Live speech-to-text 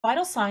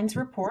Vital Signs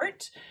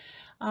report,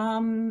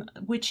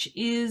 which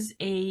is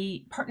a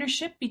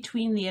partnership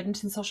between the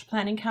Edmonton Social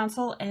Planning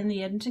Council and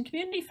the Edmonton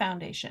Community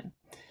Foundation.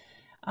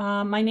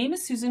 My name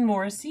is Susan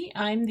Morrissey.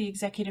 I'm the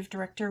Executive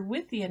Director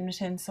with the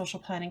Edmonton Social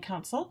Planning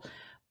Council,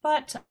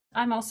 but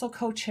I'm also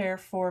co-chair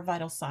for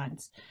Vital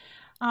Signs.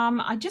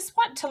 I just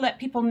want to let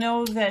people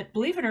know that,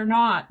 believe it or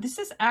not, this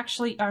is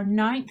actually our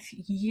 9th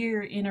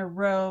year in a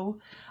row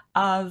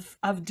of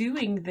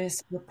doing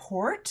this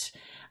report,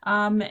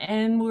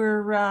 and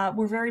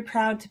we're very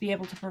proud to be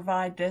able to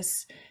provide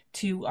this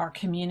to our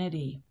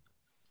community.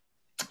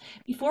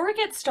 Before we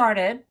get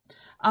started,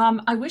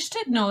 I wish to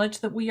acknowledge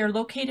that we are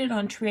located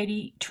on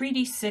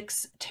Treaty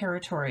 6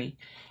 territory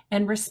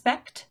and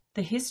respect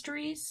the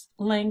histories,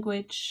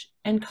 language,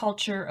 and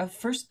culture of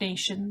First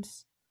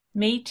Nations,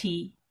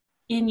 Métis,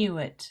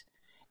 Inuit,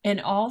 and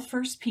all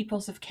First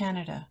Peoples of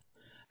Canada,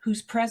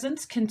 whose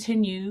presence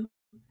continue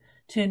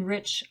to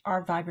enrich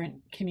our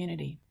vibrant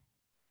community.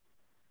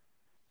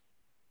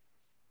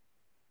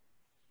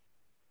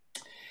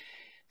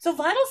 So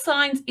Vital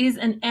Signs is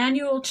an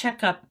annual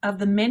checkup of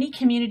the many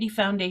community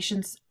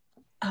foundations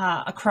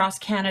across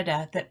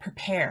Canada that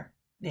prepare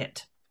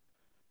it.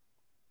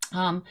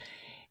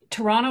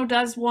 Toronto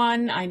does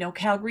one, I know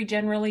Calgary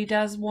generally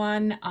does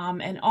one,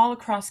 and all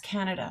across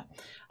Canada.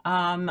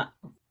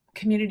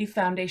 Community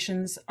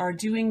foundations are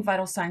doing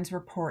Vital Signs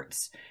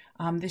reports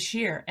this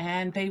year,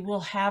 and they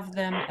will have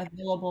them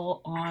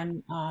available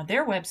on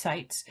their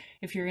websites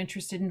if you're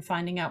interested in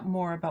finding out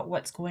more about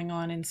what's going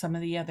on in some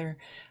of the other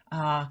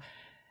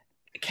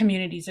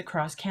communities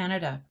across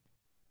Canada.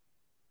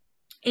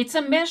 It's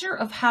a measure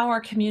of how our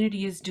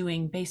community is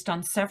doing based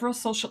on several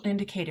social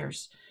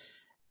indicators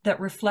that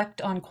reflect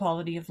on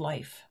quality of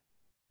life.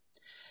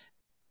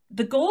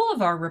 The goal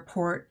of our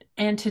report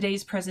and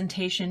today's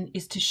presentation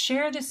is to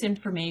share this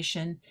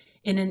information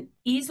in an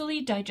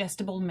easily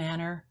digestible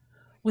manner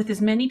with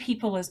as many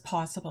people as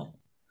possible,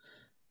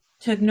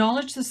 to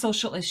acknowledge the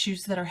social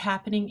issues that are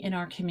happening in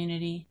our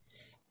community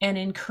and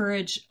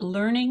encourage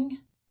learning,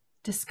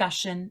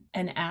 discussion,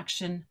 and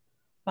action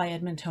by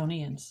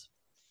Edmontonians.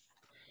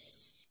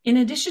 In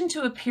addition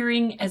to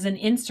appearing as an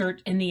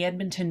insert in the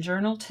Edmonton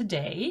Journal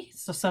today,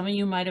 so some of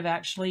you might have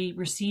actually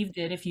received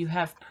it if you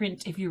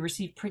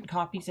received print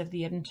copies of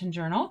the Edmonton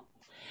Journal,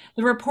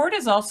 the report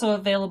is also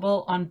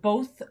available on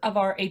both of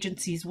our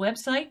agency's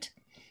website,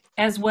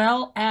 as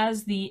well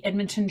as the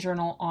Edmonton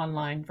Journal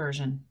online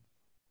version.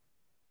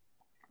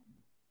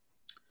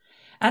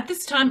 At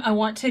this time, I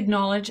want to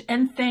acknowledge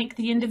and thank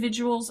the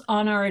individuals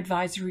on our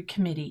advisory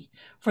committee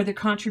for their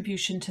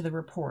contribution to the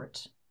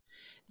report.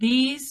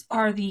 These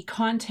are the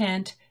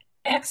content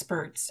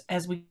experts,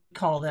 as we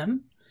call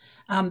them,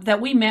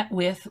 that we met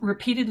with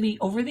repeatedly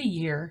over the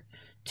year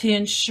to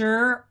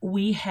ensure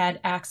we had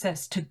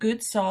access to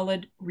good,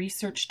 solid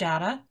research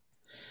data,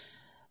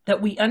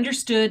 that we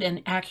understood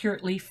and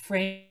accurately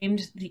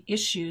framed the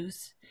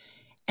issues,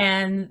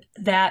 and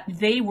that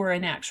they were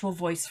an actual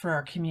voice for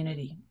our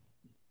community.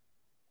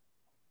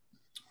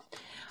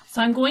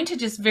 So I'm going to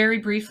just very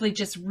briefly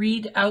just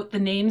read out the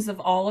names of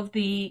all of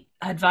the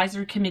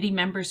advisory committee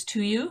members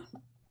to you,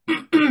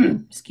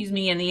 excuse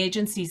me, and the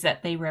agencies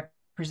that they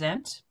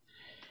represent.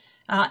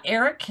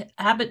 Eric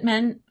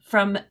Abbotman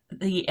from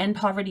the End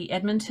Poverty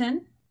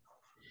Edmonton.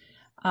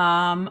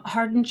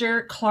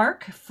 Hardinger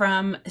Clark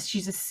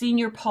she's a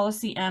senior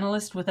policy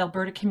analyst with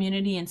Alberta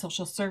Community and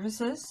Social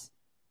Services.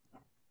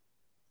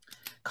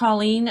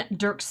 Colleen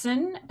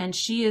Dirksen, and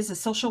she is a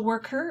social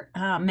worker,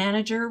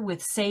 manager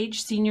with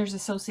SAGE Seniors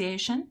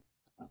Association.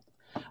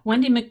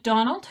 Wendy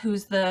McDonald,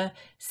 who's the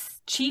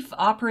Chief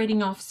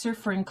Operating Officer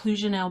for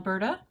Inclusion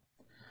Alberta.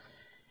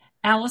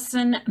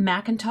 Allison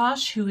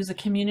McIntosh, who is a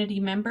community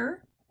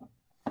member.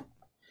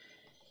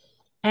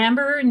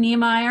 Amber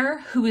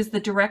Niemeyer, who is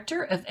the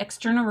Director of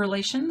External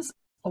Relations,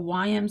 a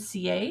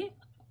YMCA.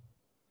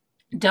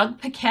 Doug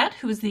Paquette,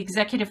 who is the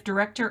Executive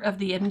Director of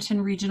the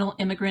Edmonton Regional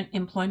Immigrant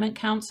Employment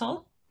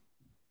Council.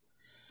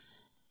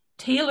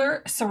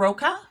 Taylor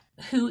Soroka,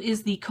 who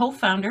is the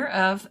co-founder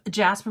of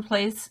Jasper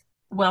Place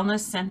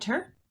Wellness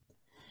Center.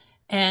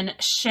 And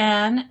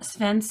Shan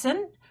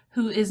Svensson,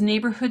 who is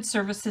Neighborhood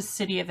Services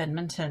City of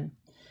Edmonton.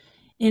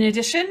 In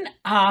addition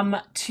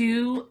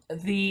to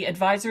the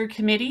advisory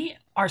committee,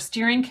 our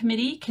steering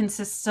committee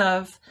consists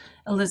of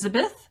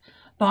Elizabeth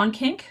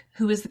Bonkink,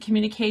 who is the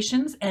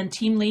communications and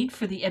team lead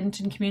for the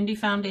Edmonton Community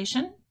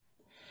Foundation.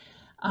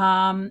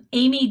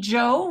 Amy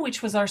Joe,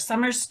 which was our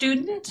summer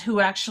student who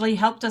actually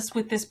helped us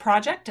with this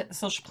project at the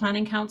Social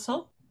Planning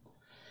Council.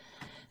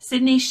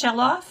 Sydney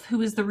Sheloff,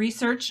 who is the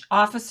research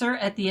officer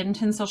at the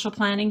Edmonton Social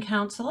Planning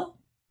Council.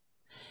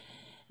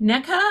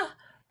 Neka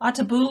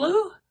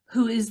Atabulu,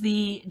 who is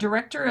the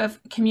Director of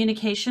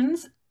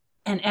Communications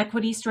and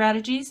Equity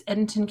Strategies,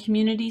 Edmonton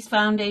Communities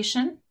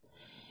Foundation.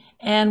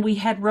 And we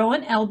had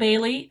Rowan L.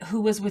 Bailey,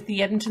 who was with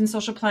the Edmonton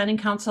Social Planning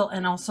Council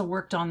and also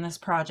worked on this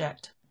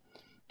project,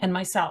 and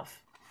myself.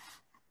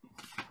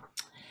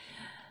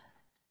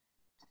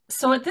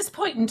 So at this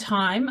point in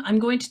time, I'm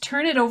going to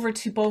turn it over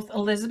to both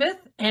Elizabeth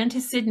and to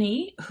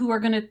Sydney, who are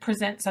going to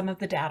present some of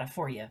the data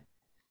for you.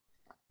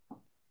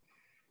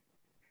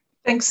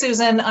 Thanks,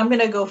 Susan. I'm going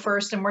to go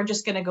first, and we're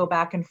just going to go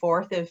back and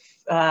forth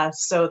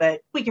so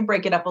that we can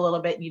break it up a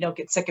little bit and you don't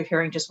get sick of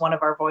hearing just one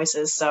of our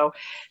voices. So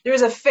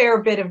there's a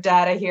fair bit of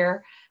data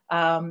here,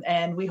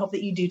 and we hope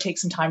that you do take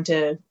some time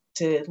to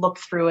look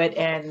through it,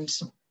 and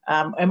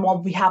we'll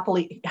be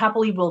happily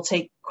we'll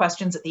take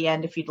questions at the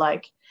end if you'd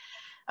like.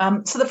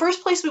 So the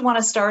first place we want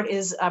to start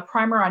is a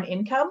primer on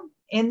income.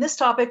 In this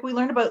topic, we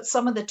learned about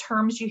some of the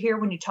terms you hear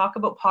when you talk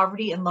about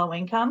poverty and low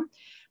income.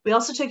 We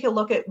also took a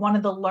look at one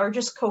of the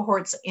largest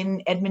cohorts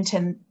in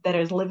Edmonton that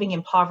is living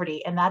in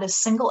poverty, and that is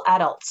single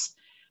adults.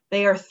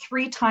 They are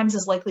 3 times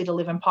as likely to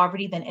live in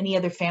poverty than any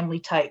other family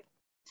type.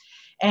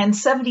 And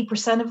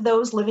 70% of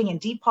those living in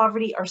deep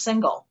poverty are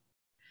single.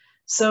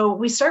 So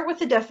we start with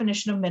the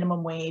definition of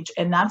minimum wage,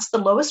 and that's the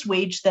lowest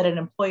wage that an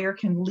employer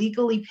can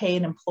legally pay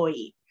an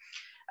employee.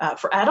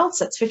 For adults,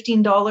 that's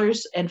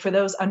 $15, and for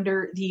those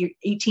under the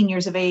 18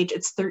 years of age,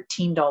 it's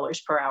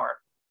 $13 per hour.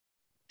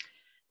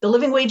 The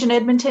living wage in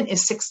Edmonton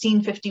is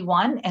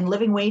 $16.51, and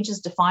living wage is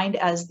defined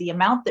as the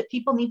amount that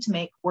people need to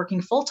make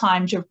working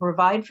full-time to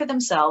provide for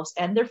themselves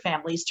and their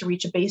families to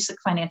reach a basic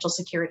financial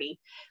security,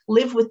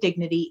 live with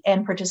dignity,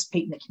 and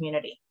participate in the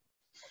community.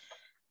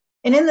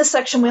 And in this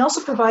section, we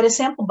also provide a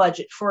sample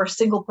budget for a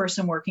single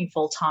person working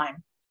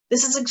full-time.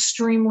 This is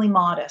extremely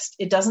modest.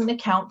 It doesn't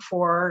account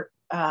for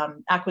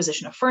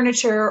acquisition of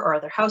furniture or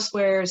other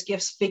housewares,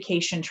 gifts,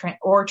 vacation,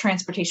 or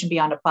transportation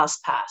beyond a bus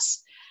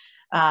pass.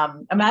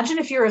 Imagine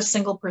if you're a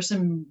single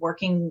person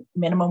working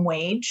minimum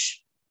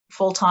wage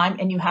full-time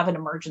and you have an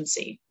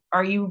emergency.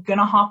 Are you going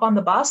to hop on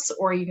the bus,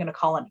 or are you going to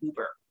call an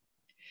Uber?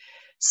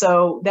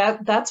 So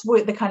that's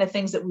what the kind of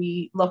things that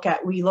we look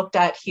at. We looked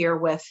at here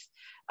with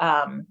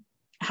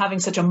having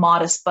such a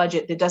modest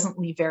budget that doesn't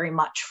leave very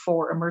much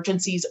for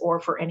emergencies or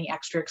for any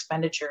extra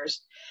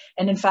expenditures.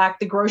 And in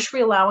fact, the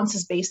grocery allowance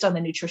is based on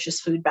the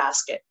nutritious food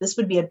basket. This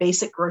would be a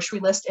basic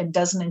grocery list and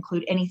doesn't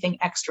include anything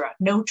extra.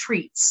 No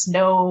treats,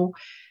 no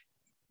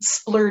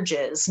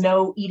splurges,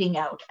 no eating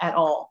out at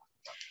all.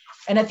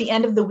 And at the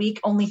end of the week,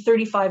 only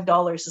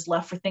 $35 is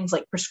left for things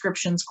like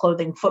prescriptions,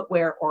 clothing,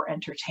 footwear, or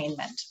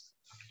entertainment.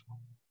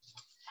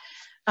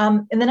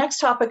 And the next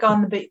topic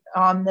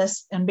on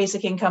this and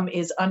basic income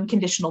is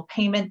unconditional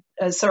payment.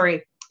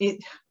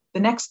 The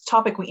next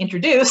topic we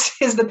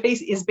introduce is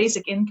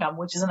basic income,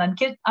 which is an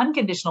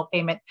unconditional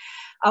payment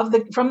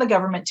from the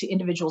government to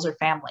individuals or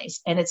families,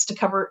 and it's to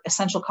cover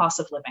essential costs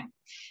of living.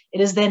 It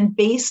is then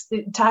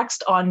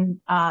taxed on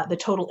the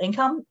total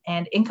income,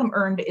 and income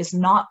earned is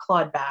not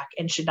clawed back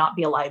and should not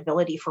be a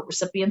liability for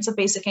recipients of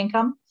basic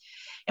income.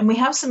 And we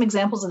have some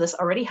examples of this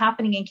already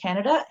happening in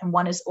Canada, and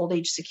one is old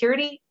age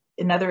security,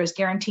 another is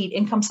guaranteed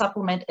income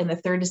supplement, and the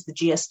third is the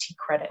GST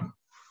credit.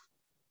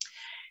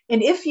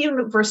 And if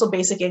universal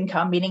basic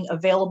income, meaning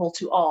available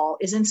to all,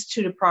 is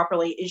instituted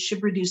properly, it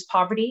should reduce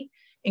poverty,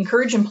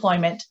 encourage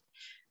employment,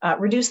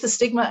 reduce the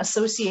stigma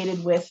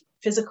associated with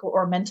physical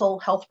or mental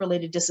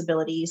health-related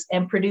disabilities,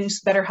 and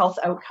produce better health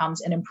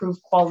outcomes and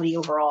improve quality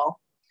overall.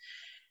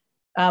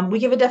 We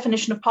give a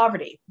definition of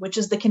poverty, which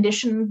is the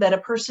condition that a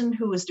person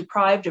who is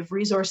deprived of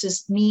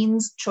resources,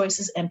 means,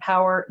 choices, and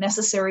power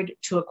necessary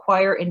to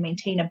acquire and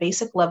maintain a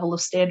basic level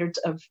of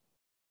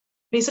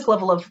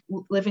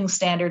living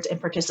standards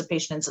and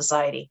participation in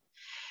society.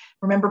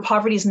 Remember,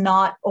 poverty is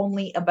not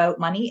only about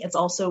money,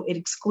 it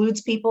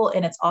excludes people,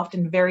 and it's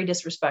often very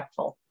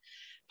disrespectful.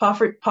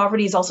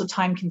 Poverty is also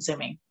time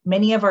consuming.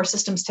 Many of our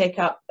systems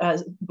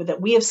that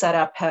we have set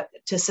up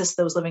to assist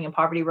those living in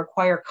poverty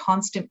require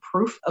constant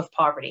proof of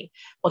poverty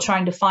while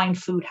trying to find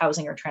food,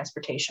 housing, or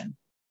transportation.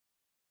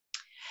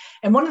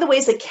 And one of the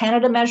ways that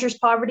Canada measures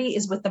poverty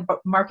is with the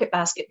market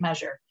basket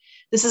measure.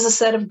 This is a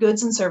set of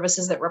goods and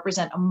services that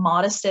represent a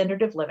modest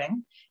standard of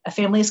living. A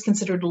family is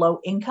considered low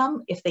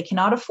income if they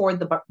cannot afford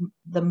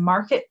the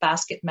market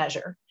basket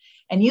measure.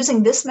 And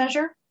using this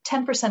measure,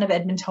 10% of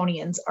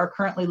Edmontonians are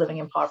currently living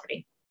in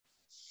poverty.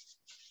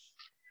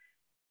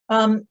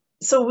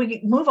 So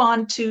we move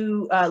on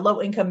to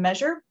low income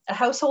measure. A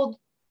household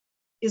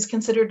is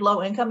considered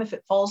low income if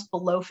it falls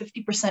below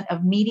 50%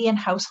 of median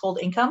household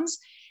incomes.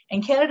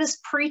 And Canada's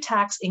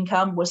pre-tax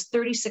income was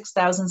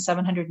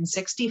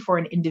 $36,760 for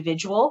an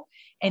individual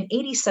and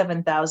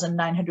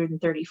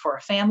 $87,930 for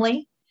a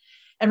family.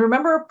 And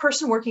remember, a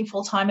person working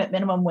full-time at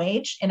minimum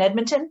wage in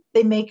Edmonton,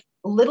 they make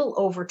little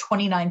over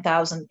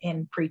 $29,000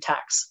 in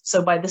pre-tax.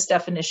 So by this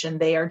definition,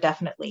 they are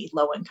definitely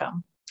low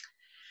income.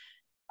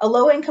 A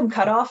low income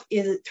cutoff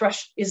is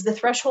the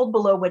threshold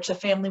below which a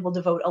family will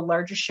devote a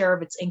larger share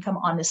of its income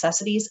on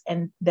necessities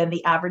than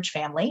the average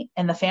family,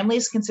 and the family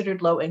is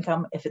considered low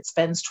income if it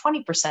spends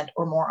 20%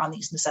 or more on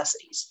these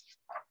necessities.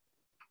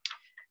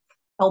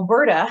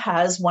 Alberta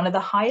has one of the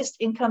highest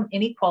income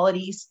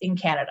inequalities in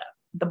Canada.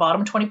 The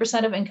bottom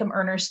 20% of income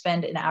earners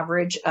spend an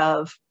average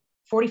of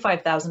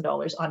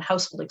 $45,000 on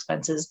household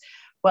expenses,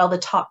 while the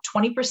top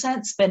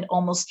 20% spend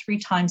almost 3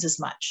 times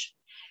as much.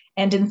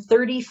 And in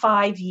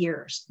 35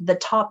 years, the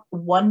top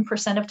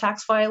 1% of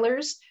tax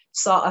filers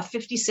saw a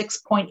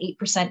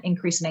 56.8%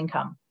 increase in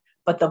income,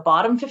 but the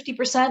bottom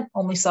 50%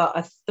 only saw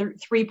a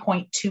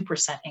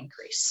 3.2%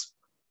 increase.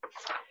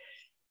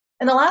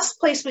 And the last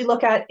place we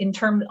look at in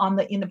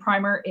the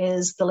primer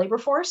is the labor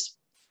force.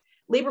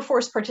 Labor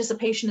force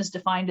participation is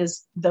defined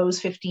as those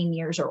 15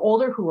 years or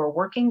older who are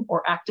working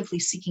or actively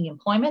seeking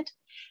employment.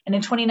 And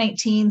in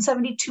 2019,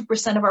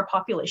 72% of our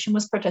population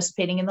was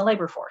participating in the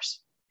labor force.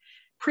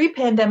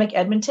 Pre-pandemic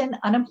Edmonton,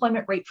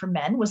 unemployment rate for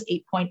men was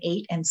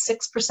 8.8 and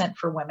 6%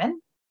 for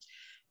women.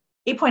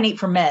 8.8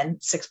 for men,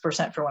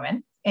 6% for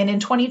women. And in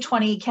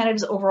 2020,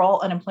 Canada's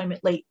overall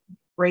unemployment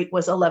rate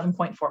was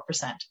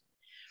 11.4%.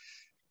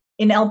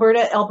 In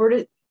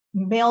Alberta,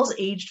 males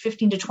aged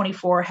 15 to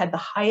 24 had the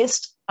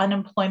highest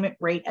unemployment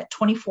rate at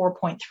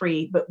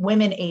 24.3, but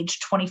women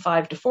aged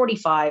 25 to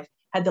 45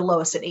 had the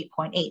lowest at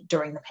 8.8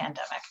 during the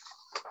pandemic.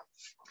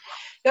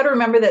 You got to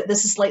remember that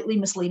this is slightly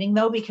misleading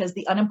though, because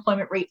the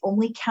unemployment rate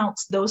only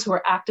counts those who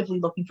are actively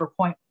looking for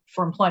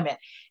employment.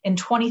 And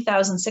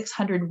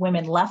 20,600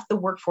 women left the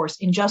workforce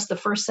in just the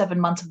first 7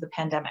 months of the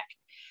pandemic.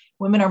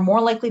 Women are more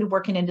likely to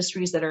work in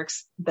industries that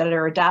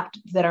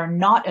are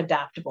not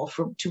adaptable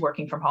to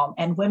working from home.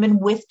 And women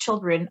with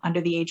children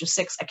under the age of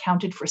 6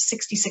 accounted for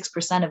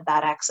 66% of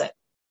that exit.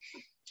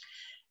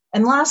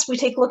 And last, we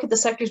take a look at the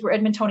sectors where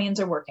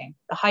Edmontonians are working.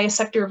 The highest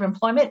sector of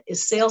employment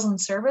is sales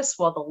and service,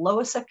 while the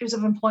lowest sectors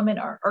of employment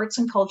are arts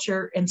and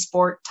culture and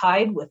sport,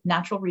 tied with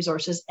natural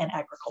resources and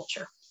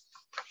agriculture.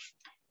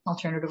 I'll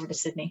turn it over to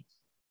Sydney.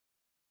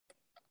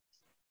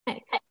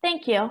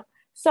 Thank you.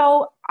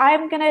 So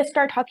I'm going to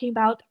start talking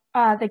about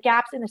the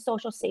gaps in the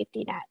social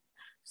safety net.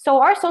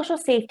 So our social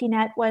safety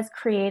net was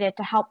created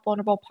to help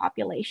vulnerable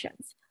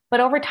populations. But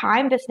over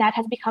time, this net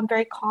has become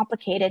very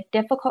complicated,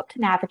 difficult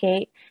to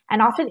navigate,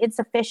 and often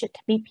insufficient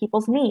to meet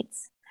people's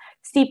needs.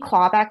 Steep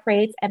clawback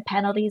rates and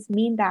penalties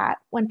mean that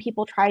when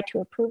people try to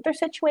improve their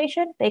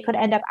situation, they could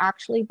end up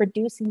actually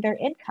reducing their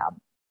income.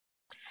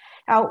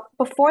 Now,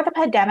 before the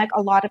pandemic,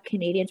 a lot of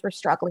Canadians were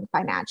struggling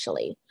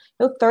financially.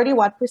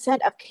 31%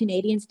 of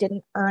Canadians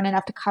didn't earn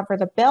enough to cover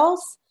the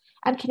bills,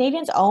 and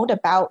Canadians owned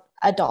about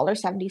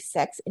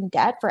 $1.76 in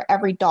debt for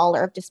every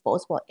dollar of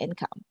disposable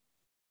income.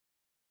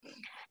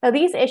 Now,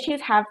 these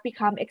issues have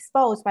become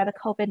exposed by the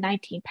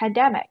COVID-19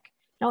 pandemic.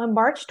 Now, in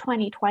March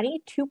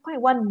 2020,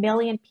 2.1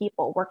 million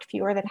people worked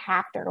fewer than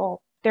half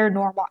their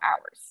normal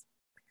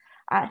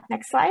hours.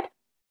 Next slide.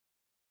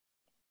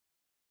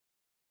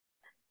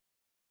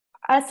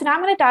 So now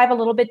I'm going to dive a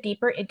little bit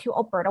deeper into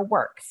Alberta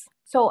Works.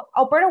 So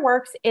Alberta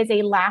Works is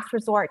a last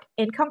resort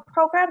income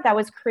program that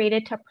was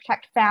created to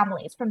protect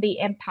families from the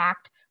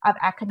impact of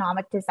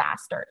economic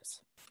disasters.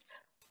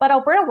 But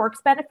Alberta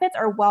Works benefits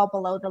are well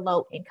below the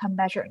low income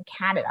measure in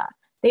Canada.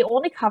 They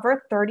only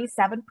cover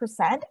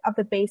 37% of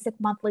the basic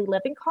monthly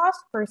living cost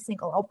for a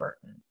single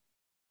Albertan.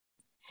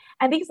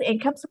 And these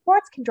income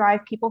supports can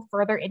drive people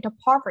further into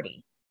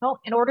poverty. Well,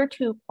 in order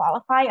to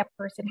qualify, a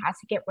person has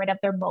to get rid of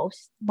their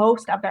most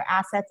of their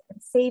assets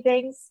and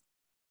savings.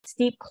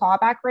 Steep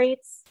clawback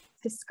rates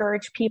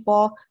discourage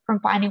people from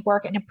finding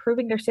work and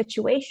improving their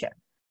situation.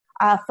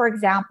 For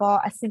example,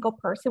 a single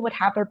person would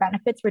have their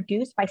benefits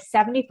reduced by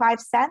 75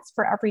 cents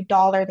for every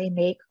dollar they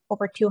make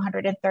over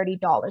 $230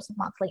 of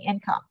monthly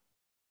income.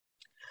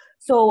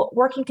 So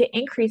working to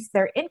increase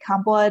their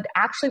income would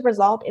actually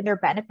result in their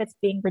benefits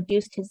being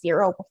reduced to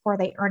zero before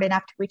they earn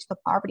enough to reach the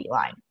poverty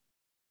line.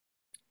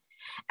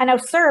 And now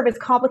CERB is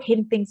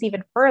complicating things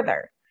even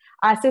further.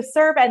 So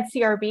CERB and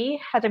CRB,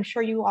 as I'm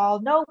sure you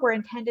all know, were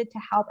intended to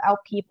help out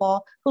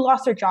people who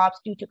lost their jobs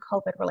due to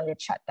COVID-related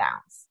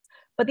shutdowns.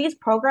 But these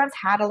programs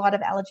had a lot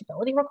of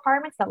eligibility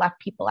requirements that left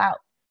people out.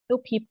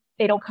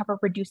 They don't cover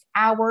reduced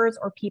hours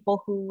or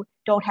people who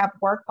don't have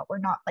work but were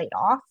not laid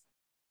off.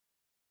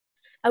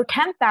 Now,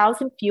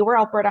 10,000 fewer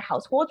Alberta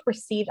households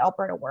received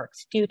Alberta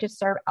Works due to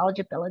CERB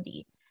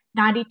eligibility,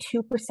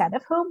 92%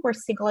 of whom were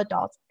single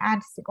adults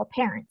and single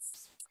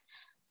parents.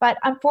 But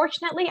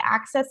unfortunately,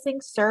 accessing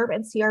CERB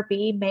and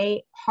CRB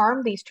may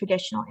harm these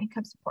traditional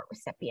income support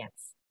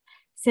recipients.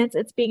 Since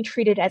it's being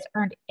treated as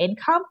earned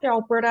income, their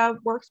Alberta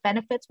Works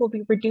benefits will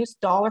be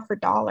reduced dollar for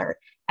dollar,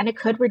 and it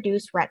could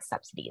reduce rent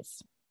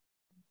subsidies.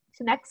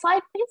 So next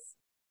slide, please.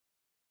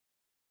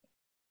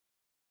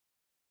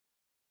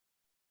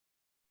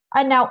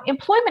 Now,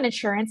 employment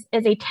insurance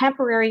is a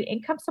temporary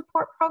income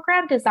support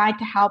program designed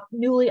to help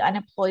newly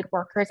unemployed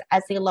workers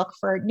as they look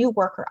for new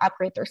work or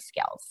upgrade their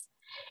skills.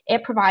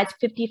 It provides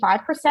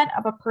 55%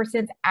 of a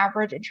person's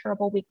average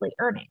insurable weekly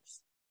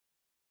earnings.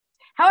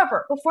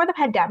 However, before the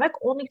pandemic,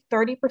 only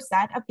 30%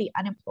 of the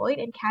unemployed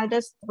in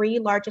Canada's 3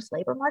 largest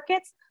labor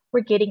markets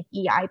were getting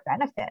EI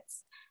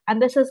benefits.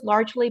 And this is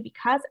largely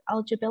because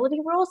eligibility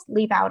rules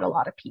leave out a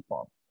lot of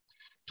people.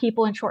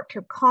 People in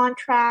short-term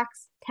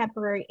contracts,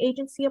 temporary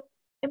agency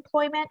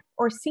employment,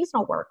 or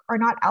seasonal work are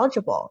not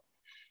eligible.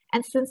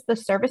 And since the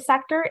service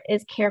sector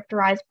is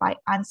characterized by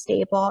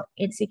unstable,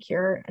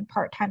 insecure, and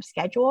part-time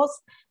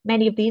schedules,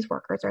 many of these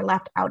workers are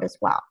left out as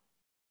well.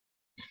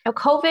 Now,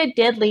 COVID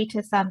did lead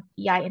to some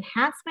EI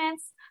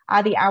enhancements.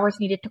 The hours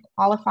needed to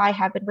qualify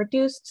have been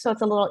reduced, so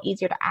it's a little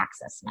easier to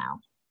access now.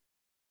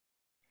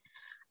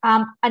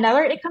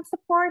 Another income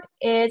support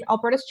is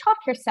Alberta's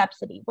childcare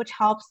subsidy, which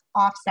helps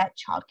offset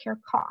childcare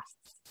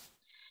costs.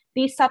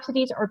 These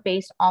subsidies are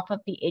based off of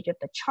the age of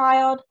the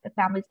child, the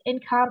family's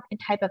income, and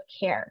type of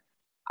care.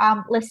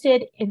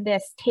 Listed in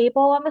this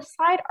table on the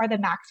slide are the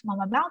maximum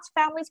amounts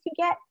families can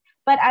get,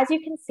 but as you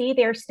can see,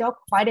 they're still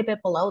quite a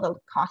bit below the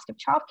cost of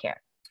childcare.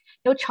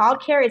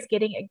 Childcare is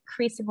getting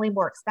increasingly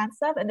more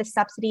expensive, and the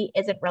subsidy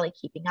isn't really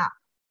keeping up.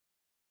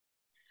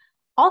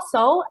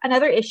 Also,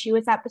 another issue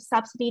is that the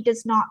subsidy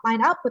does not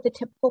line up with the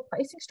typical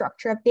pricing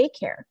structure of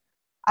daycare.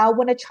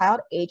 When a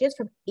child ages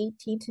from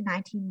 18 to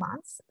 19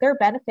 months, their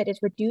benefit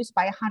is reduced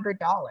by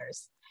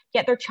 $100,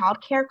 yet their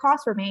childcare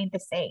costs remain the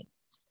same.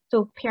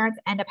 So parents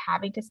end up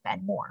having to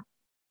spend more.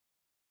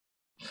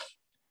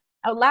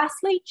 Now,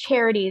 lastly,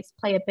 charities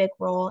play a big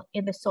role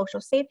in the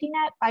social safety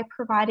net by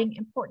providing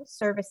important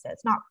services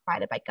not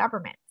provided by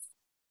governments.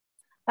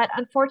 But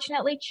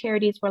unfortunately,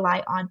 charities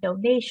rely on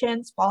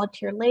donations,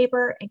 volunteer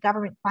labor, and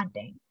government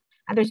funding.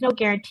 And there's no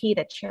guarantee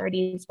that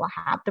charities will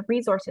have the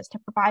resources to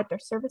provide their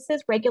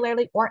services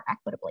regularly or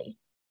equitably.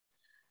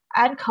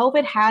 And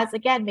COVID has,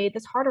 again, made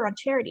this harder on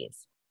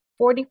charities.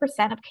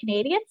 40% of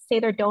Canadians say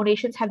their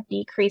donations have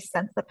decreased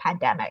since the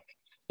pandemic,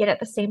 yet at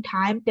the same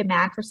time,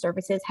 demand for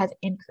services has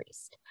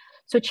increased.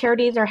 So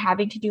charities are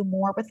having to do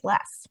more with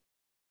less.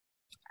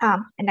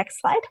 And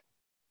next slide.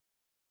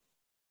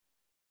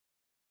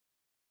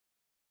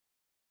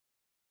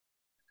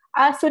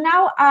 So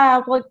now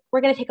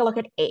we're going to take a look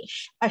at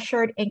AISH,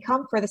 Assured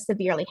Income for the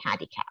Severely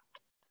Handicapped.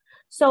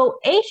 So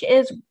AISH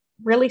is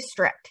really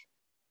strict.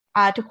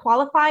 To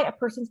qualify, a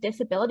person's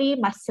disability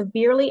must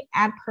severely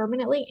and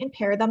permanently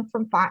impair them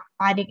from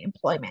finding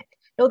employment.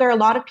 Though there are a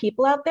lot of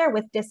people out there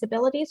with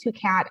disabilities who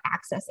can't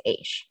access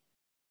AISH.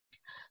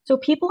 So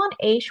people on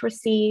AISH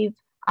receive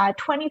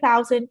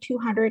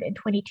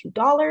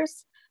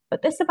 $20,222,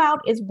 but this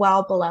amount is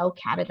well below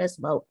Canada's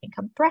low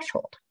income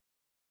threshold.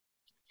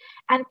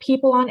 And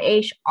people on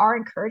AISH are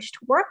encouraged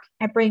to work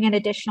and bring in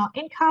additional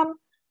income,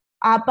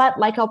 but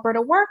like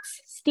Alberta Works,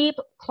 steep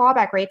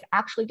clawback rates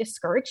actually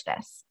discourage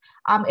this.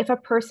 If a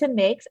person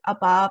makes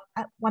above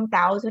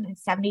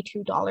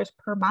 $1,072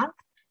 per month,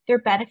 their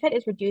benefit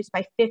is reduced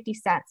by 50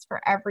 cents for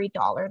every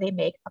dollar they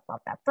make above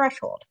that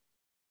threshold.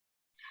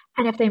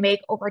 And if they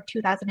make over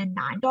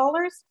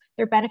 $2,009,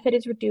 their benefit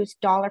is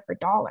reduced dollar for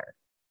dollar.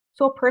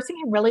 So a person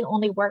can really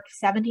only work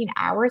 17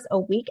 hours a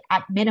week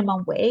at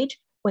minimum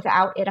wage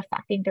without it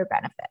affecting their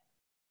benefit.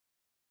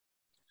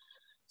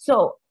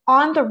 So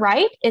on the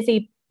right is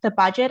the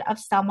budget of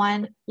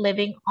someone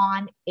living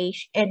on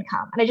AISH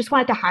income. And I just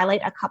wanted to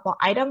highlight a couple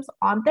items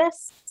on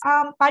this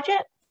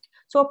budget.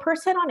 So a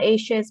person on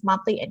AISH's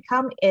monthly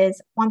income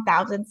is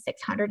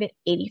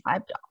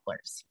 $1,685.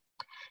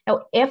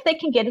 Now, if they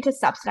can get into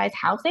subsidized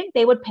housing,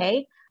 they would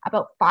pay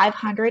about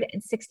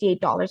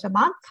 $568 a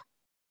month.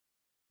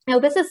 Now,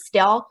 this is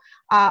still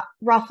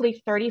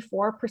roughly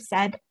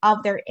 34%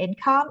 of their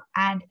income.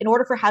 And in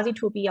order for housing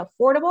to be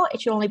affordable,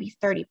 it should only be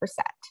 30%.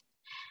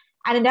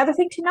 And another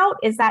thing to note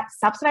is that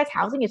subsidized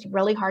housing is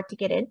really hard to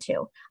get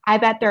into. I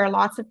bet there are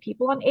lots of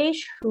people on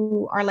AISH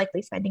who are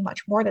likely spending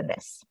much more than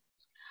this.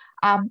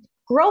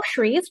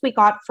 Groceries we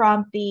got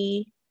from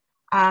the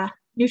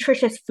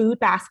nutritious food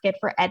basket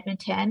for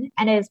Edmonton,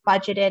 and it is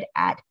budgeted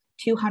at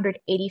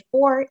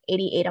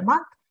 $284.88 a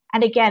month.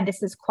 And again,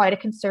 this is quite a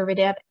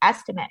conservative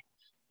estimate.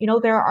 You know,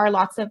 there are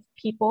lots of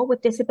people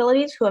with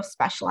disabilities who have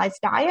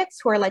specialized diets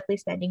who are likely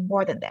spending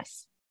more than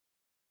this.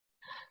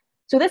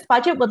 So this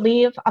budget would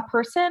leave a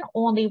person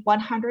only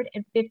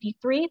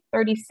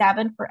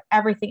 $153.37 for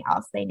everything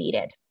else they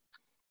needed.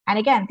 And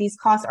again, these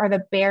costs are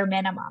the bare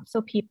minimum.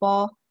 So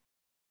people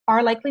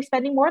are likely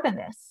spending more than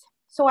this.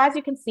 So as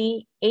you can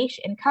see, AISH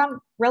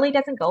income really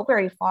doesn't go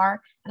very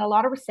far, and a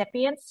lot of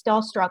recipients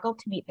still struggle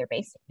to meet their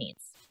basic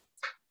needs.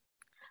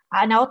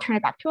 Now I'll turn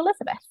it back to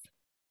Elizabeth.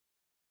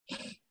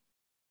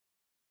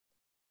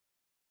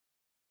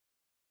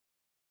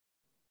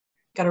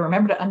 Got to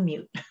remember to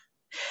unmute.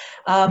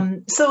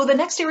 So the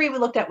next area we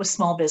looked at was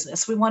small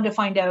business. We wanted to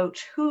find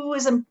out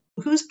who's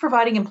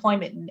providing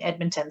employment in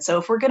Edmonton. So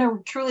if we're going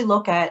to truly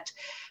look at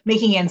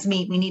making ends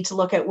meet, we need to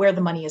look at where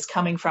the money is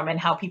coming from and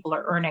how people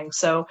are earning.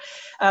 So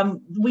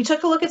we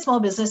took a look at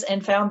small business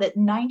and found that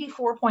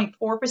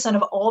 94.4%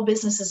 of all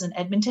businesses in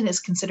Edmonton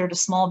is considered a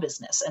small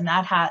business. And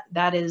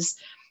that is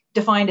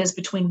defined as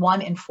between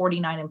 1 and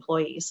 49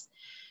 employees.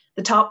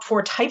 The top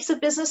 4 types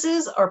of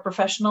businesses are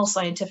professional,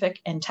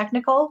 scientific, and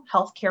technical,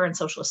 healthcare and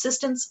social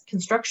assistance,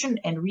 construction,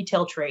 and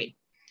retail trade.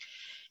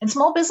 And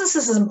small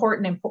businesses is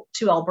important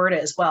to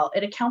Alberta as well.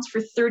 It accounts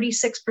for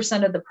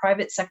 36% of the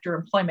private sector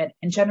employment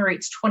and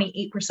generates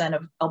 28%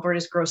 of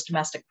Alberta's gross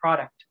domestic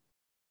product.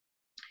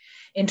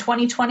 In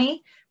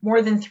 2020,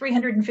 more than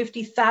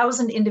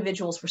 350,000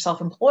 individuals were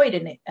self-employed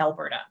in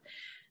Alberta.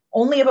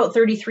 Only about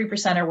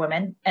 33% are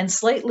women, and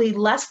slightly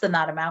less than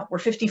that amount were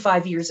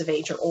 55 years of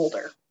age or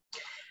older.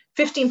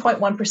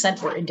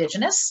 15.1% were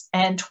Indigenous,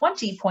 and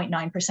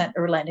 20.9%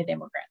 are landed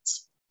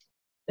immigrants.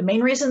 The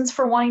main reasons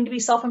for wanting to be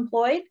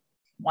self-employed: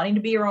 wanting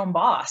to be your own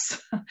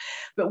boss.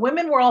 But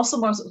women were also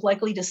most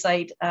likely to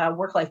cite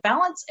work-life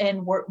balance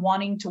and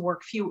wanting to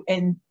work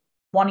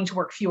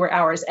fewer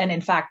hours, and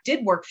in fact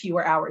did work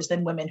fewer hours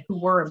than women who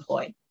were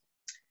employed.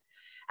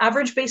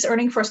 Average base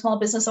earning for a small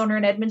business owner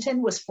in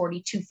Edmonton was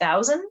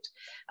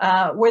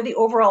 $42,000, where the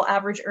overall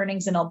average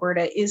earnings in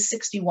Alberta is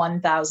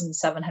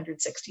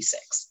 $61,766.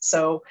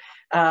 So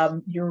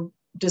your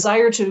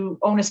desire to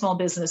own a small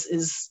business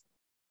is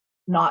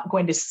not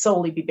going to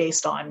solely be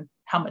based on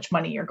how much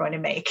money you're going to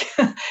make.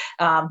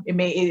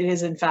 It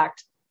is in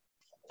fact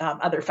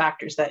other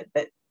factors that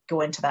go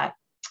into that.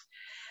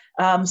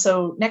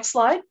 So next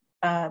slide.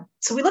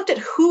 So we looked at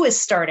who is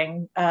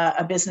starting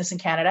a business in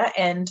Canada,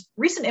 and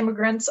recent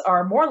immigrants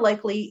are more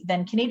likely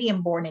than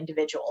Canadian-born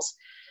individuals.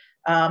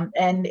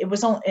 And it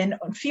was only,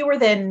 fewer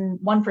than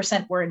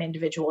 1% were an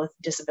individual with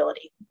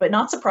disability. But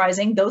not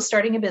surprising, those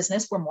starting a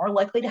business were more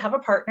likely to have a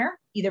partner,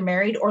 either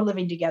married or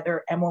living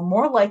together, and were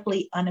more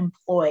likely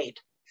unemployed.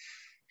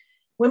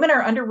 Women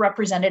are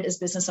underrepresented as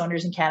business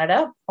owners in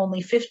Canada.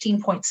 Only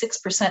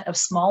 15.6% of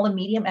small and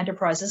medium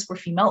enterprises were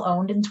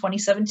female-owned in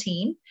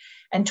 2017,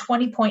 and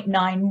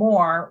 20.9%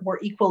 more were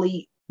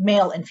equally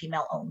male and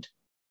female-owned.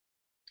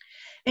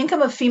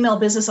 Income of female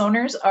business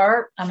owners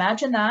are,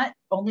 imagine that,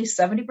 only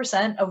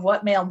 70% of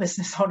what male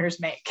business owners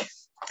make.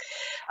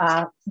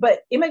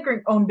 But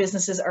immigrant-owned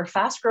businesses are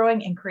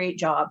fast-growing and create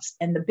jobs,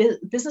 and the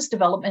Business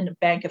Development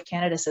Bank of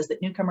Canada says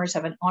that newcomers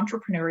have an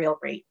entrepreneurial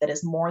rate that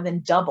is more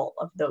than double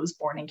of those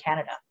born in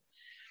Canada.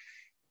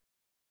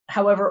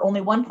 However,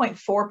 only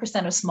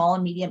 1.4% of small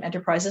and medium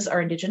enterprises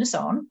are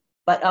Indigenous-owned,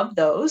 but of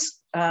those,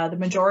 the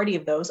majority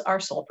of those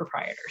are sole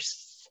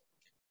proprietors.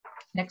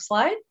 Next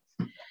slide.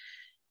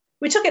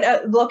 We took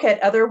a look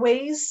at other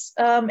ways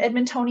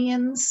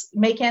Edmontonians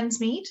make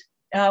ends meet,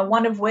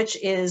 one of which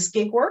is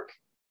gig work,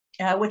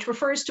 which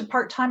refers to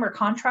part-time or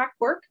contract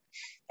work.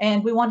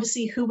 And we wanted to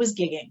see who was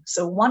gigging.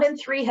 So 1 in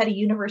 3 had a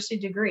university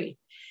degree,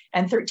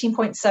 and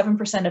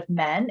 13.7% of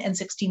men and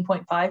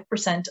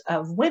 16.5%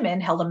 of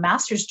women held a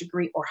master's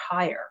degree or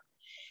higher.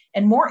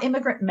 And more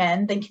immigrant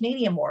men than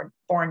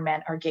Canadian-born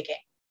men are gigging.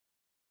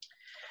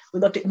 We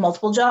looked at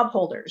multiple job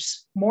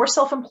holders. More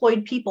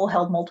self-employed people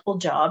held multiple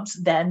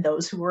jobs than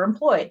those who were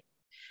employed.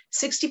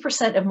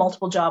 60% of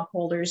multiple job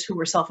holders who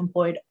were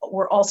self-employed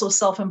were also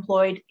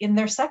self-employed in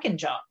their second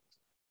job.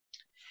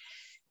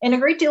 And a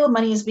great deal of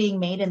money is being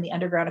made in the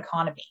underground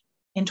economy.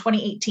 In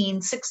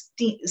 2018,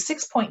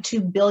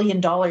 $6.2 billion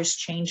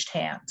changed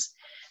hands.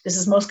 This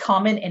is most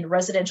common in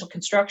residential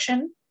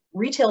construction,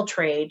 retail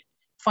trade,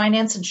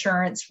 finance,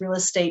 insurance, real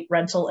estate,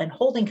 rental and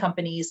holding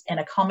companies, and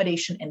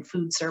accommodation and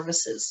food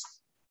services.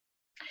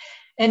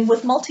 And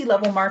with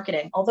multi-level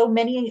marketing, although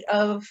many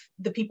of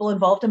the people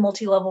involved in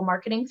multi-level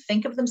marketing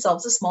think of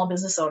themselves as small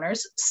business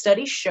owners,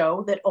 studies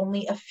show that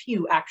only a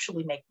few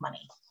actually make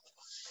money.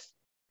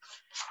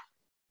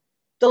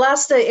 The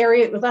last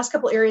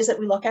couple areas that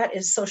we look at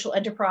is social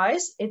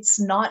enterprise. It's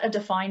not a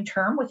defined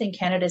term within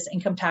Canada's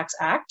Income Tax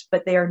Act,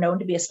 but they are known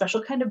to be a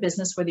special kind of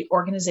business where the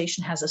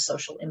organization has a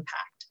social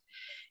impact.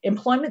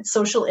 Employment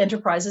social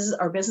enterprises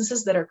are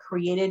businesses that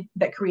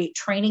create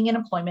training and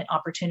employment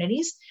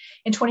opportunities.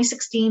 In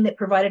 2016, that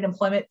provided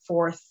employment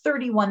for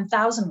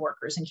 31,000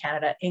 workers in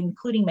Canada,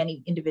 including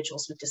many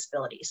individuals with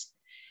disabilities.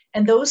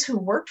 And those who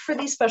worked for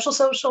these special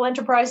social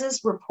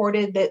enterprises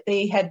reported that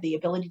they had the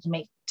ability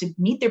to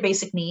meet their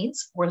basic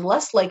needs, were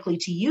less likely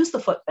to use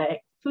the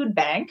food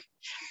bank,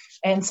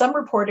 and some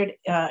reported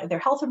their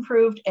health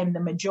improved, and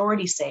the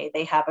majority say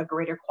they have a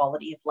greater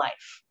quality of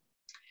life.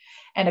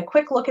 And a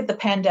quick look at the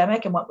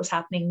pandemic and what was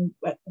happening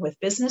with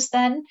business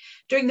then.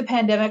 During the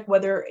pandemic,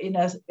 whether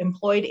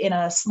employed in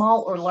a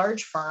small or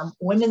large firm,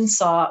 women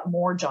saw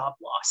more job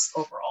loss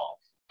overall.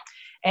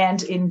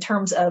 And in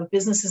terms of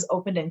businesses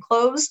opened and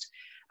closed,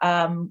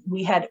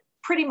 we had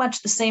pretty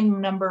much the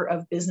same number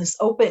of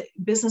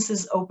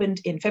businesses opened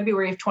in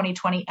February of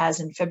 2020 as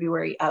in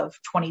February of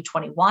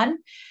 2021.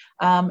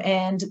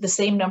 And the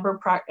same number,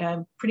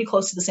 pretty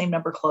close to the same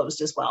number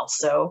closed as well.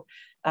 So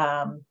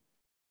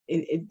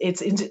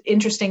it's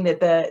interesting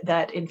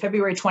that in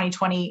February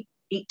 2020,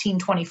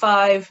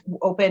 1825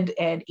 opened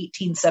and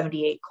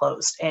 1878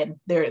 closed, and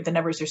the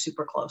numbers are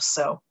super close.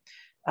 So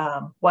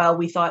while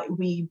we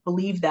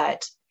believe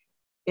that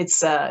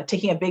it's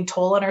taking a big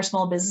toll on our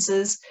small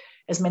businesses,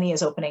 as many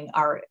as opening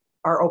are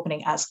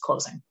opening as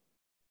closing.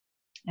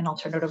 And I'll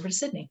turn it over to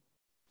Sydney.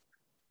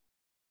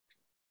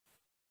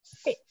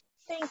 Great,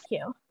 thank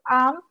you.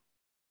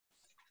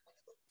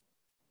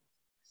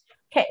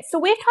 Okay, so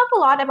we've talked a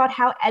lot about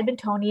how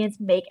Edmontonians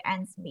make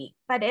ends meet,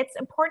 but it's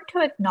important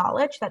to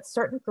acknowledge that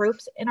certain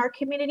groups in our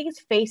communities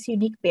face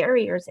unique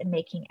barriers in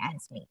making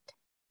ends meet.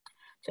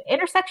 So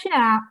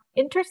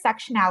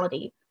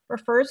intersectionality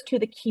refers to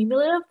the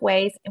cumulative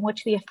ways in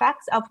which the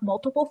effects of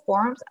multiple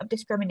forms of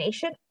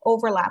discrimination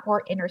overlap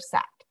or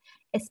intersect,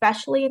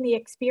 especially in the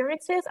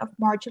experiences of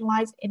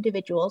marginalized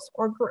individuals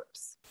or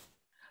groups.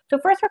 So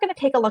first, we're going to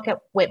take a look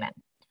at women.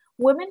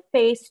 Women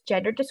face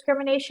gender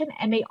discrimination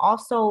and may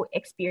also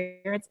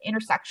experience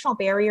intersectional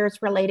barriers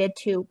related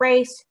to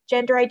race,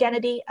 gender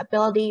identity,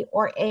 ability,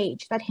 or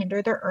age that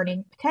hinder their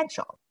earning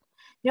potential.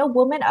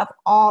 Women of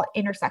all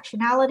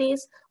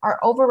intersectionalities are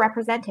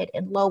overrepresented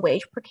in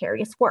low-wage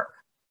precarious work.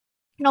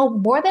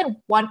 More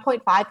than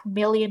 1.5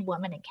 million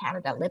women in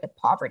Canada live in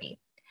poverty.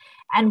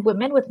 And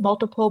women with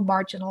multiple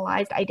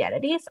marginalized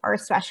identities are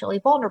especially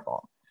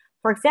vulnerable.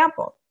 For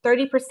example,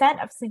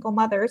 30% of single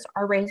mothers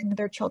are raising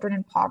their children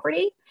in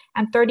poverty,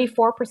 and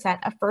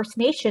 34% of First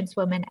Nations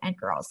women and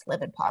girls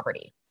live in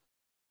poverty.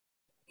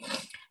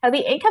 Now,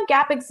 the income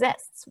gap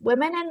exists.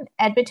 Women in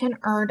Edmonton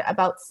earned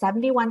about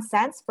 71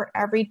 cents for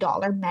every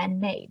dollar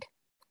men made.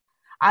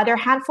 There are a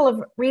handful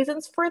of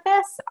reasons for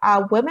this.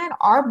 Women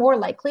are more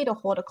likely to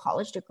hold a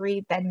college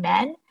degree than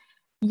men,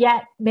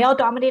 yet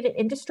male-dominated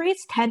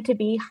industries tend to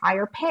be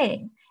higher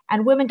paying,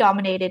 and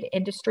women-dominated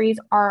industries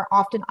are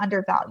often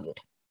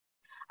undervalued.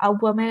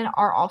 Women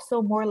are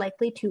also more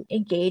likely to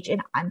engage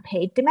in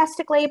unpaid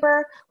domestic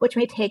labor, which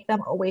may take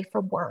them away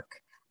from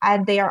work,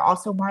 and they are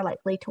also more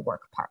likely to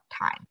work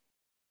part-time.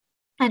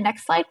 And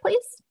next slide,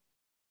 please.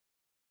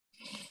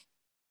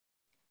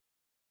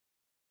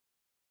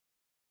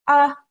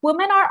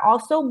 Women are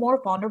also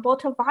more vulnerable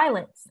to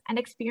violence, and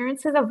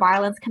experiences of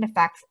violence can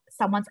affect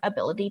someone's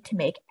ability to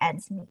make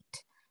ends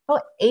meet.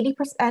 About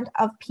 80%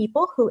 of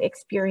people who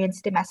experience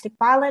domestic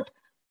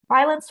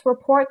violence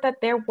report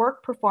that their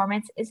work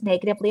performance is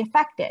negatively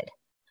affected.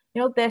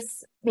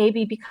 This may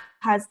be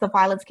because the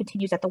violence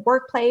continues at the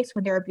workplace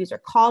when their abuser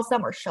calls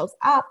them or shows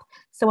up.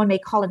 Someone may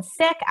call in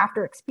sick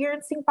after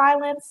experiencing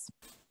violence.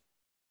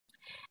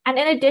 And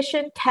in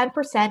addition,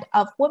 10%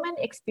 of women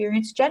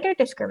experience gender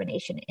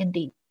discrimination in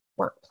the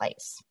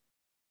workplace.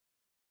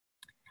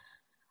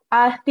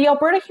 The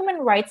Alberta Human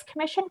Rights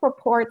Commission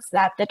reports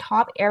that the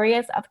top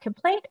areas of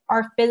complaint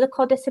are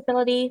physical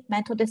disability,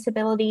 mental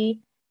disability,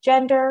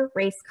 gender,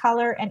 race,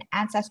 color, and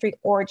ancestry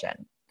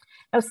origin.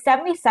 Now,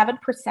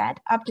 77%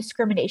 of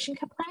discrimination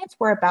complaints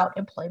were about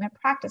employment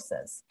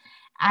practices,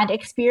 and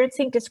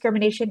experiencing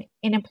discrimination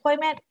in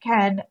employment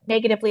can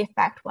negatively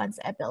affect one's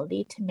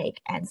ability to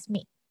make ends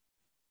meet.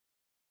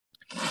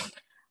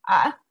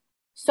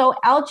 So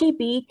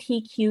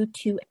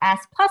LGBTQ2S+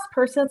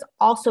 persons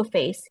also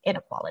face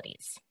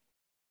inequalities.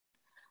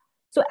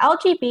 So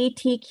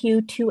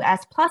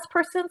LGBTQ2S+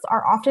 persons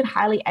are often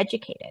highly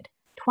educated.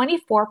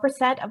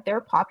 24% of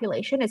their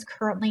population is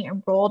currently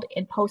enrolled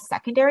in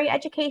post-secondary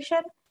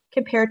education,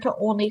 compared to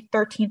only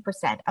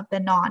 13% of the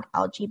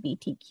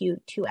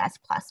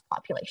non-LGBTQ2S+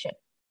 population.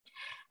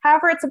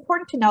 However, it's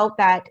important to note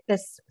that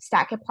this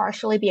stat can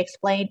partially be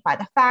explained by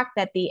the fact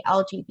that the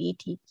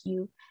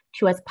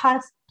LGBTQ2S+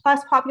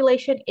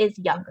 population is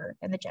younger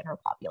than the general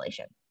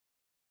population.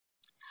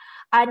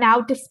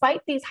 Now,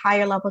 despite these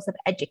higher levels of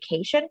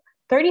education,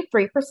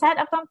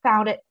 33% of them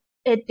found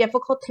it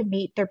difficult to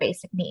meet their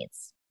basic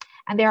needs.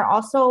 And they are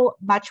also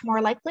much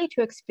more likely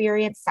to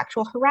experience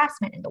sexual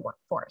harassment in the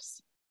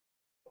workforce.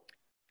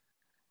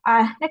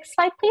 Next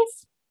slide,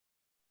 please.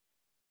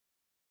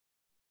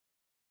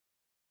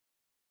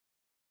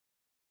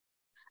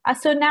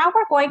 So now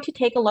we're going to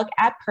take a look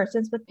at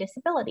persons with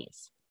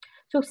disabilities.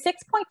 So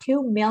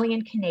 6.2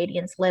 million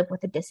Canadians live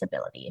with a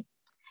disability.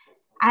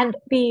 And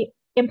the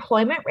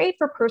employment rate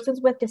for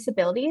persons with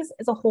disabilities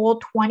is a whole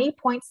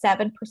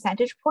 20.7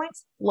 percentage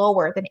points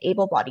lower than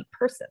able-bodied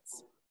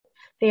persons.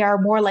 They are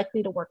more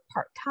likely to work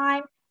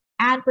part-time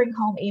and bring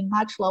home a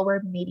much lower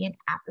median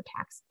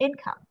after-tax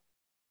income.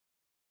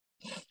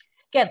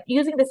 Again,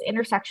 using this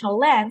intersectional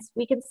lens,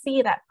 we can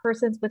see that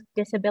persons with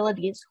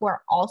disabilities who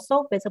are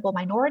also visible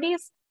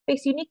minorities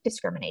face unique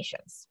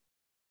discriminations.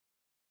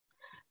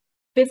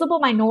 Visible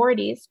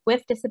minorities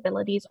with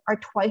disabilities are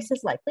twice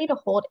as likely to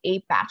hold a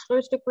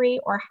bachelor's degree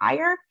or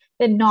higher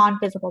than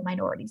non-visible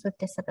minorities with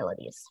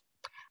disabilities.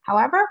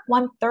 However,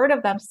 1/3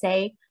 of them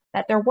say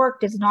that their work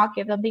does not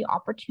give them the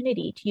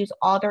opportunity to use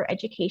all their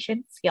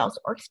education, skills,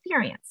 or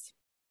experience.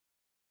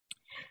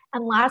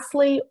 And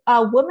lastly,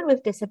 women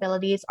with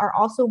disabilities are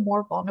also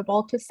more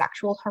vulnerable to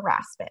sexual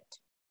harassment.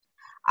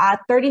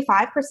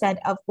 35%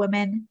 of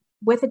women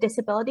with a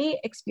disability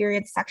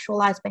experience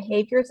sexualized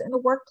behaviors in the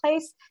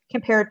workplace,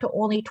 compared to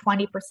only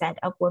 20%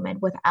 of women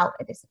without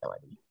a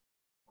disability.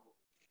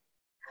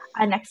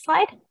 Next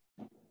slide.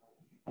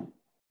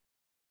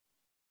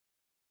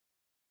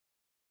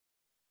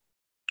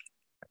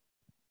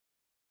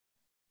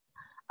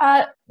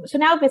 So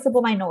now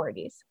visible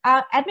minorities.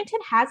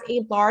 Edmonton has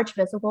a large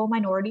visible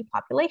minority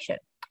population.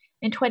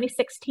 In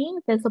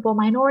 2016, visible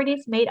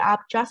minorities made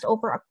up just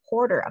over a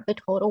quarter of the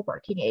total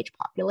working age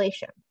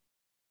population.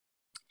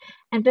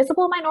 And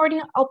visible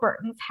minority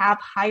Albertans have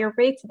higher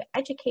rates of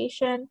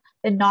education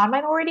than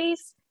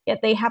non-minorities,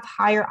 yet they have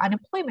higher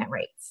unemployment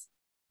rates.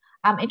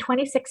 In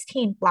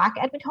 2016, Black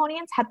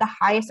Edmontonians had the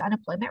highest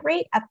unemployment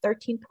rate at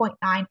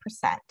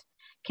 13.9%,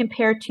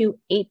 compared to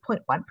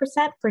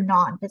 8.1% for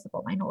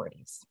non-visible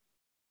minorities.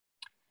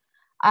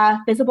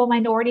 Visible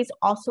minorities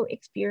also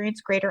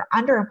experience greater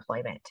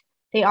underemployment.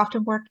 They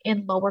often work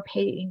in lower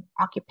paying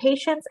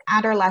occupations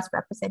and are less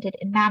represented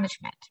in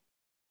management.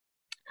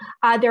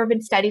 There have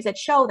been studies that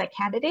show that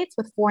candidates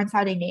with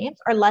foreign-sounding names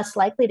are less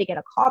likely to get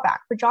a callback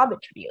for job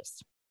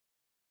interviews.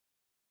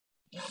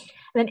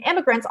 And then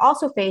immigrants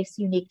also face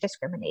unique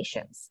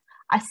discriminations.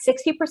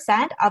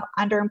 60% of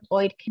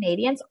underemployed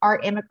Canadians are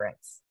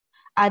immigrants.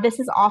 This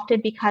is often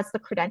because the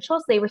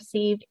credentials they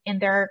received in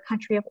their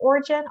country of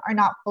origin are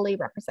not fully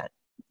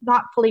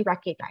not fully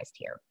recognized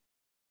here.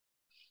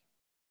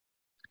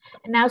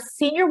 And now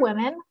senior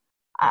women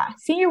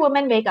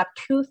make up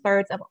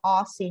 2/3 of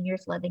all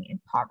seniors living in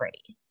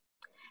poverty.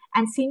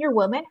 And senior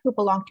women who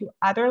belong to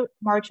other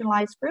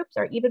marginalized groups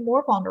are even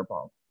more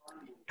vulnerable.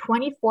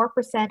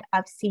 24%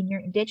 of senior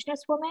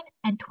Indigenous women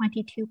and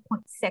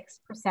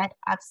 22.6%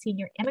 of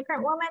senior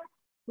immigrant women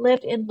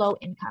lived in low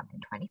income in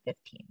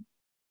 2015.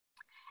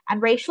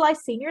 And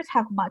racialized seniors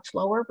have much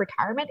lower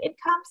retirement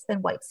incomes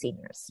than white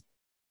seniors.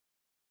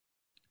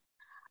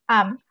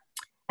 And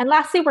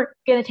lastly, we're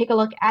going to take a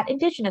look at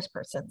Indigenous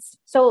persons.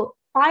 So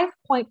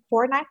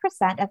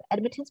 5.49% of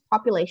Edmonton's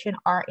population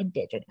are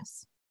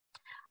Indigenous.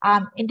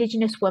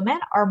 Indigenous women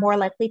are more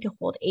likely to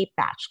hold a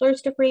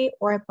bachelor's degree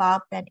or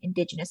above than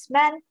Indigenous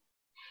men.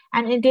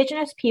 And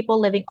Indigenous people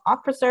living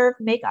off reserve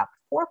make up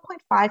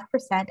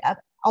 4.5% of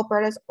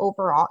Alberta's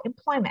overall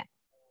employment.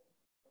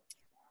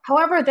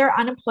 However, their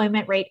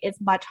unemployment rate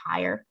is much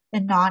higher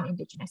than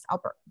non-Indigenous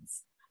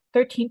Albertans,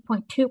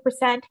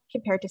 13.2%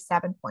 compared to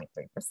 7.3%.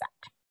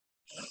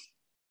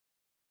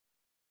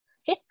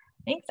 Okay,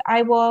 thanks.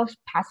 I will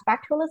pass it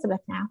back to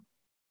Elizabeth now.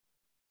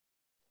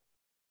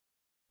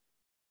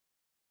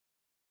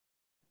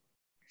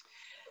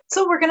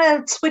 So we're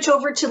going to switch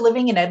over to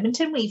living in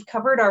Edmonton. We've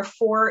covered our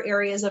 4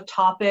 areas of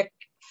topic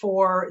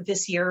for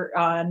this year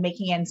on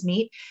making ends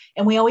meet.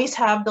 And we always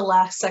have the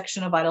last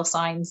section of Vital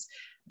Signs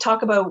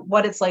talk about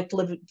what it's like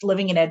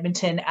living in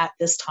Edmonton at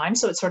this time.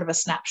 So it's sort of a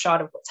snapshot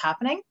of what's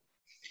happening.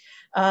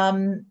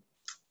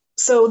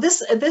 So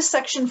this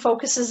section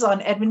focuses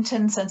on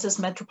Edmonton census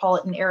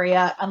metropolitan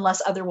area,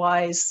 unless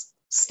otherwise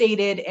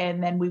stated,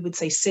 and then we would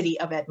say city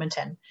of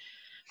Edmonton.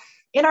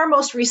 In our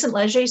most recent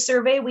Leger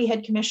survey we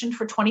had commissioned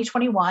for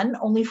 2021,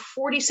 only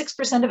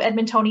 46% of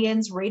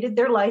Edmontonians rated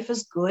their life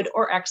as good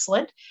or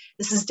excellent.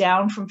 This is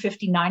down from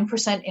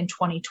 59% in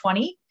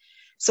 2020.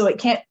 So it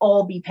can't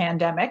all be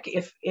pandemic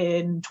if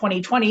in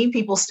 2020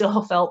 people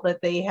still felt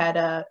that they had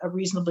a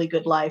reasonably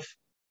good life.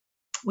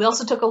 We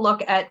also took a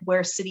look at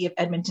where City of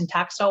Edmonton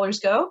tax dollars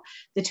go.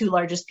 The 2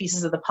 largest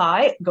pieces of the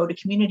pie go to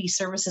community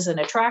services and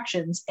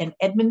attractions and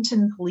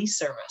Edmonton Police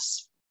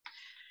Service.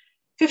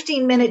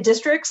 15-minute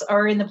districts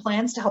are in the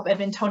plans to help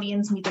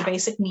Edmontonians meet their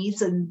basic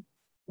needs and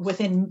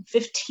within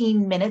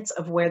 15 minutes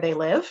of where they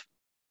live.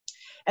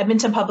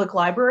 Edmonton Public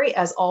Library,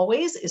 as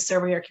always, is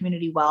serving our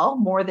community well.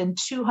 More than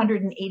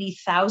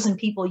 280,000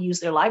 people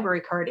used their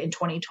library card in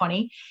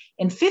 2020,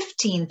 and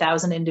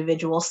 15,000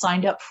 individuals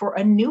signed up for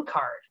a new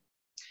card.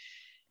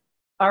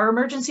 Our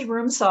emergency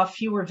room saw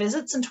fewer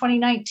visits in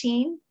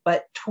 2019,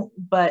 but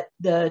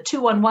the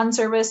 211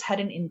 service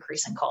had an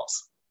increase in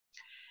calls.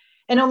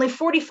 And only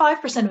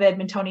 45% of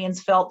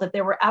Edmontonians felt that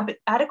there were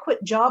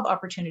adequate job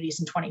opportunities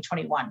in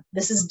 2021.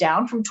 This is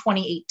down from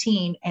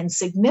 2018 and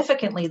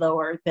significantly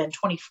lower than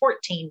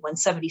 2014 when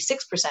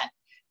 76%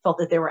 felt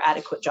that there were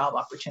adequate job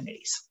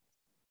opportunities.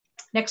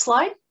 Next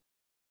slide.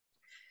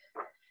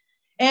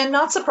 And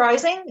not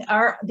surprising,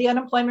 the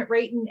unemployment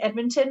rate in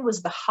Edmonton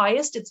was the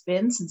highest it's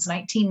been since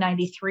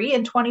 1993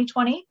 in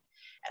 2020.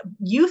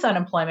 Youth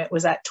unemployment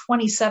was at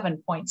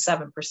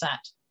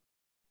 27.7%.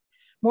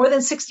 More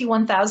than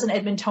 61,000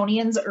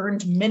 Edmontonians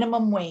earned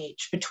minimum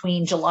wage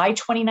between July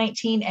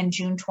 2019 and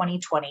June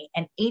 2020,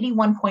 and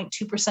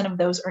 81.2% of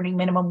those earning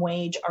minimum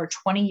wage are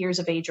 20 years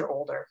of age or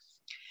older.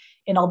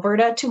 In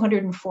Alberta,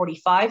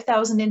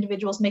 245,000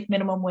 individuals make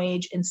minimum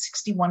wage, and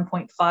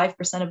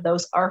 61.5% of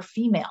those are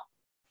female.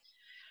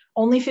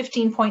 Only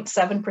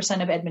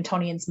 15.7% of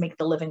Edmontonians make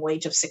the living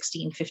wage of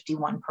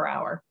 $16.51 per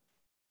hour.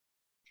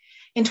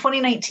 In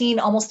 2019,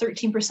 almost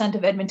 13%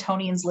 of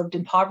Edmontonians lived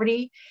in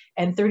poverty,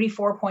 and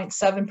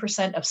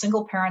 34.7% of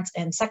single parents,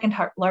 and second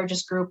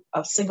largest group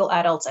of single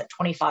adults at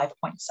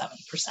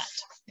 25.7%.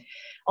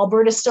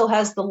 Alberta still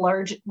has the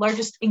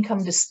largest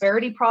income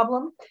disparity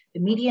problem. The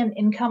median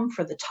income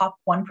for the top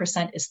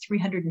 1% is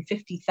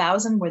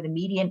 $350,000, where the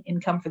median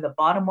income for the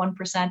bottom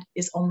 1%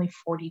 is only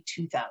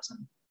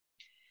 $42,000.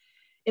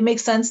 It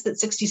makes sense that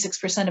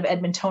 66% of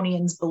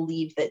Edmontonians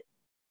believe that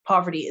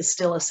poverty is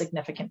still a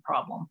significant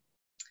problem.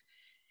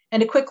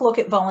 And a quick look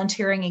at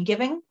volunteering and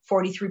giving.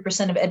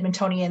 43% of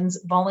Edmontonians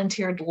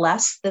volunteered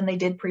less than they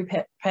did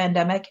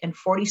pre-pandemic, and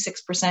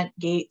 46%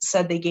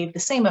 said they gave the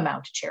same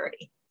amount to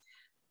charity.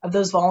 Of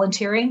those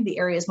volunteering, the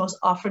areas most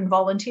often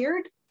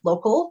volunteered: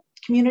 local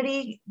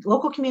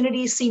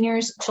communities,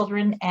 seniors,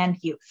 children, and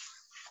youth.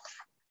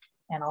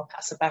 And I'll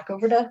pass it back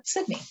over to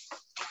Sydney.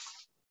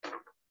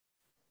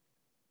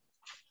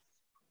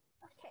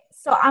 Okay,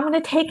 so I'm going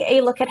to take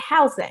a look at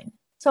housing.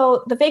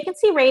 So the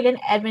vacancy rate in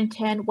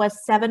Edmonton was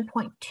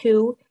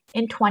 7.2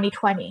 in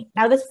 2020.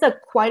 Now this is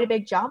quite a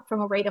big jump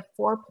from a rate of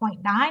 4.9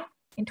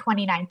 in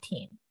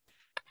 2019.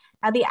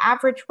 Now the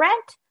average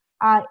rent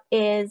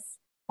is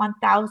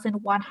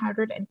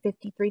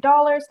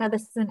 $1,153. Now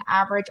this is an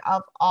average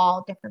of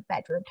all different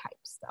bedroom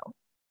types though.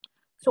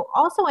 So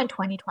also in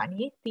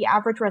 2020, the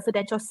average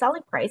residential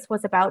selling price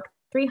was about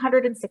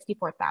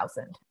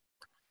 $364,000.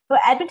 So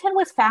Edmonton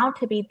was found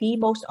to be the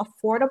most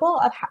affordable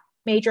of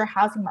major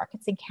housing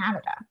markets in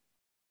Canada.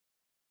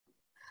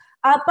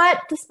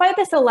 But despite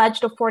this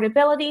alleged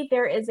affordability,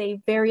 there is a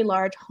very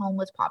large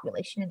homeless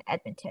population in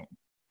Edmonton.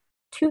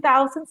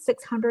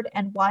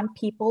 2,601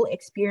 people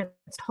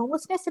experienced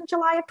homelessness in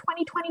July of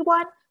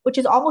 2021, which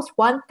is almost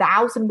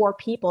 1,000 more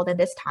people than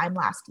this time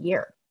last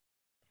year.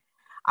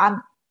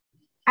 And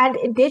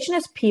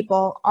Indigenous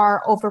people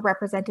are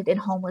overrepresented in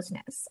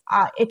homelessness.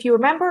 If you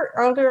remember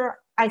earlier,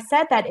 I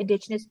said that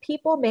Indigenous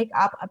people make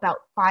up about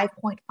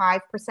 5.5%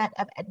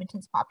 of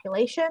Edmonton's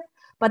population,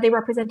 but they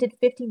represented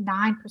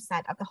 59%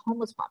 of the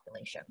homeless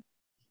population.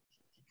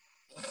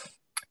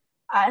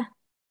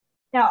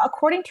 Now,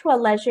 according to a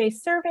Leger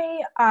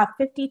survey,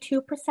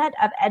 52%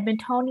 of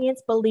Edmontonians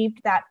believed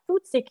that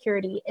food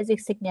security is a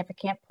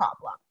significant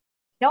problem.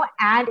 No,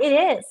 and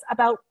it is.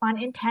 About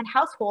 1 in 10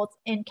 households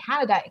in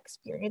Canada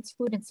experience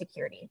food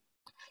insecurity.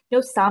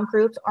 Some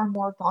groups are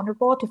more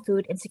vulnerable to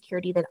food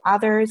insecurity than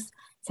others,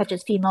 such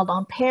as female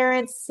lone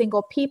parents,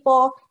 single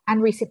people,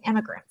 and recent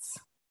immigrants.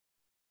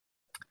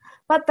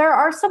 But there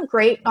are some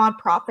great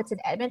nonprofits in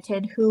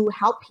Edmonton who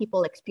help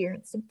people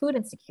experiencing food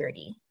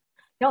insecurity.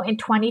 In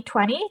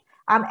 2020,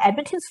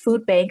 Edmonton's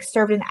food bank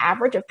served an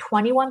average of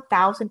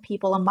 21,000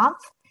 people a month,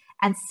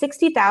 and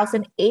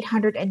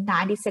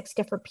 60,896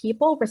 different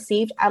people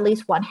received at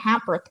least one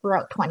hamper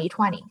throughout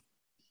 2020.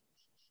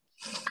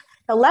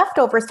 The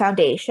Leftovers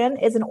Foundation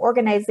is an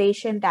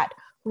organization that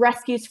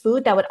rescues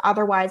food that would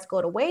otherwise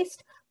go to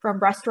waste from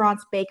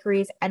restaurants,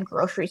 bakeries, and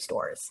grocery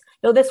stores.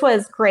 This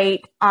was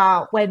great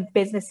when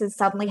businesses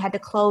suddenly had to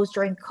close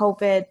during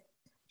COVID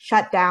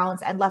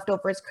shutdowns, and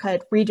Leftovers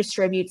could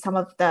redistribute some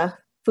of the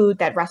food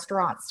that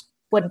restaurants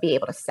wouldn't be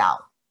able to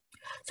sell.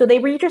 So they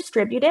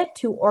redistribute it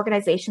to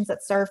organizations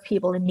that serve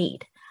people in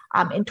need.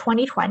 In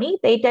 2020,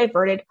 they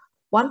diverted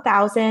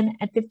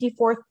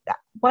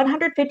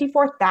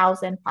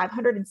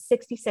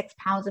 154,566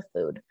 pounds of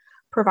food,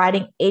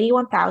 providing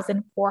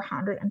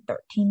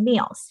 81,413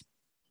 meals.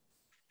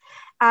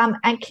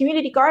 And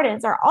community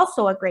gardens are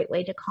also a great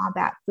way to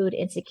combat food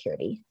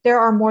insecurity. There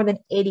are more than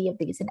 80 of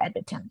these in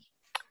Edmonton.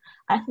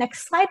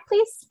 Next slide,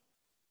 please.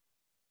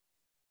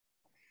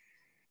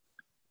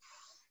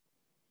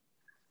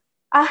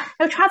 Now,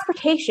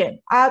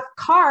 transportation.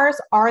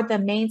 Cars are the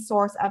main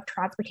source of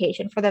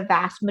transportation for the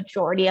vast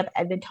majority of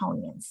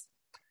Edmontonians.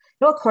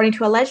 According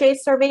to a Leger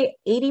survey,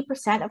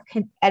 80% of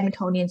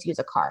Edmontonians use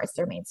a car as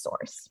their main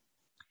source.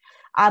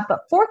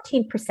 But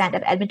 14%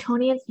 of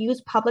Edmontonians use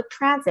public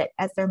transit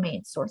as their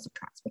main source of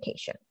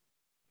transportation.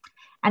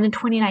 And in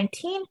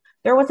 2019,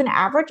 there was an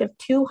average of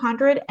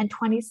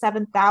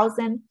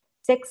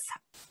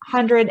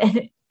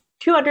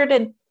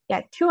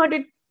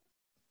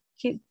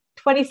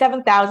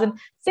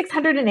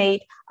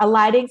 227,608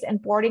 alightings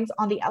and boardings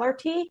on the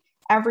LRT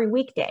every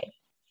weekday.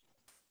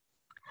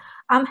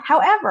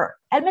 However,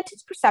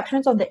 Edmonton's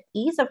perceptions on the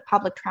ease of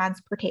public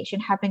transportation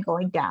have been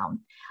going down.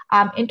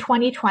 In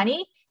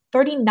 2020,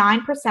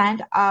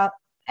 39% of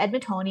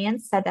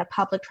Edmontonians said that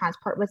public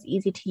transport was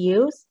easy to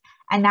use,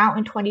 and now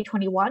in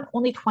 2021,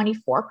 only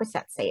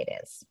 24% say it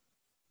is.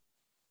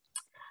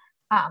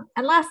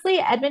 And lastly,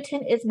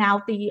 Edmonton is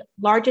now the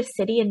largest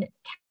city in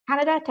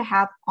Canada to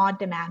have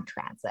on-demand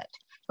transit.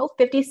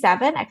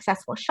 57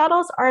 accessible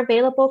shuttles are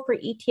available for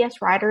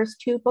ETS riders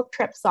to book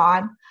trips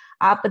on,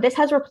 but this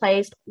has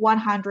replaced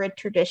 100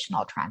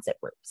 traditional transit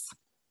routes.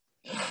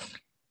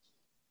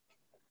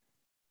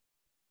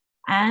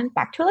 And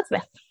back to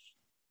Elizabeth.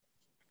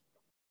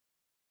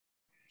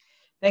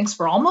 Thanks,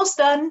 we're almost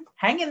done.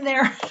 Hang in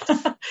there.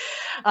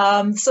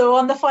 So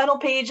on the final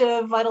page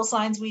of Vital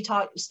Signs, we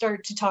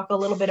start to talk a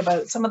little bit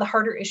about some of the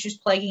harder issues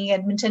plaguing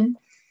Edmonton.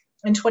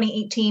 In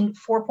 2018,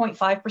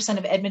 4.5%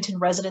 of Edmonton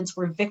residents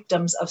were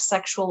victims of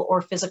sexual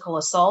or physical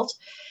assault.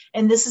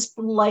 And this is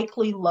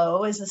likely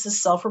low, as this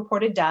is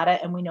self-reported data,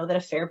 and we know that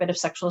a fair bit of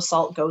sexual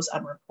assault goes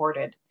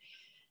unreported.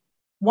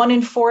 1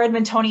 in 4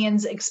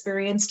 Edmontonians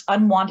experienced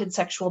unwanted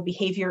sexual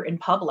behavior in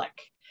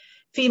public.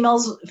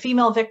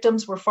 Female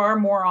victims were far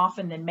more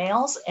often than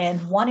males,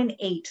 and 1 in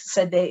 8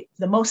 said the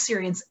most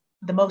serious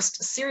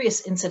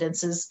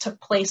incidences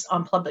took place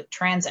on public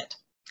transit.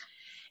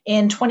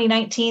 In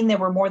 2019, there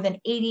were more than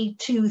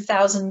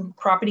 82,000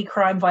 property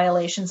crime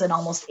violations and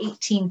almost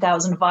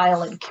 18,000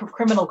 violent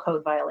criminal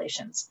code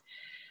violations.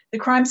 The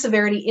crime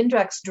severity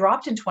index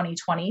dropped in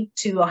 2020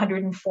 to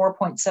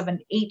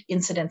 104.78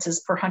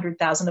 incidences per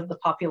 100,000 of the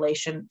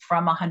population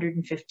from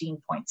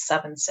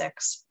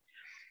 115.76.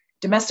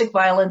 Domestic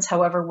violence,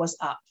 however, was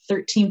up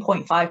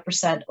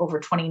 13.5% over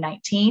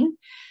 2019.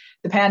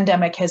 The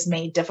pandemic has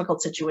made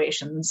difficult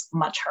situations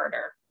much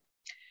harder.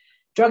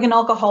 Drug and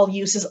alcohol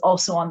use is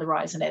also on the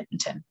rise in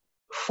Edmonton.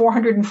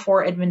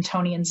 404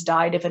 Edmontonians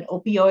died of an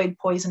opioid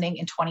poisoning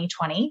in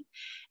 2020,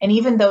 and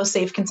even though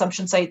safe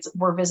consumption sites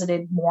were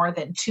visited more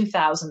than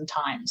 2,000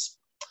 times.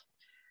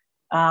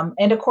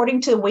 And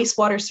according to the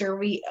wastewater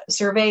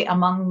survey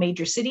among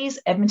major cities,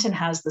 Edmonton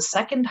has the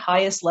second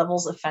highest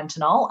levels of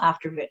fentanyl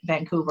after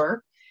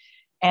Vancouver,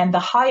 and the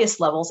highest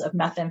levels of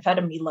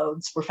methamphetamine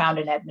loads were found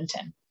in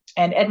Edmonton.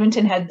 And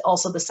Edmonton had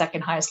also the second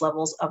highest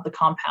levels of the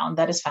compound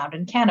that is found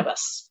in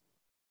cannabis.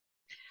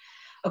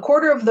 A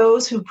quarter of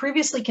those who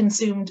previously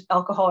consumed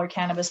alcohol or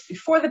cannabis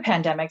before the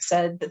pandemic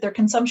said that their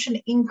consumption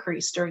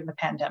increased during the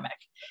pandemic.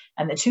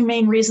 And the two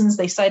main reasons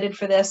they cited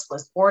for this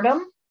was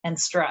boredom and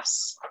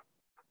stress.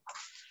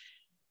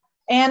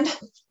 And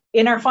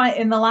in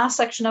the last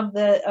section of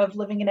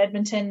living in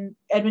Edmonton,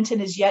 Edmonton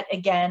is yet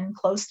again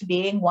close to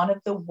being one of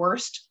the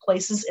worst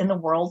places in the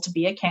world to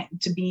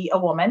be a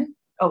woman.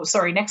 Oh,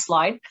 sorry, next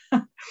slide.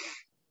 There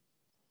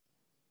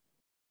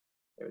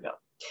we go.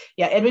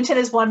 Yeah, Edmonton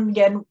is one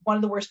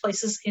of the worst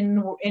places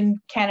in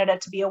Canada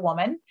to be a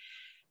woman.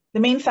 The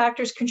main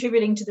factors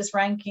contributing to this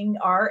ranking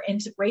are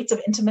rates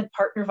of intimate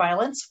partner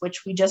violence,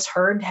 which we just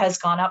heard has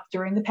gone up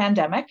during the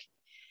pandemic.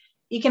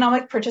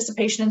 Economic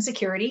participation and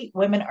security.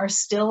 Women are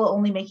still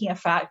only making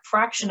a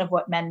fraction of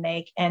what men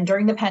make. And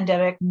during the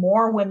pandemic,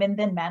 more women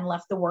than men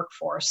left the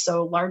workforce,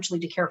 so largely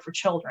to care for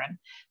children.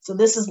 So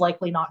this is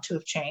likely not to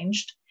have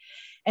changed.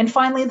 And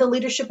finally, the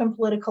leadership and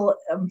political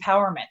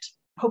empowerment.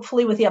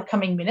 Hopefully with the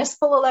upcoming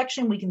municipal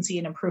election, we can see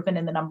an improvement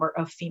in the number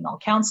of female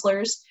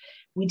councillors.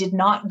 We did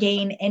not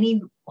gain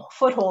any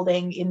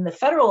footholding in the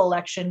federal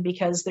election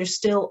because there's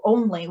still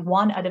only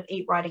 1 out of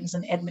 8 ridings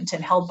in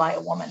Edmonton held by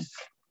a woman.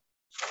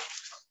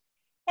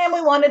 And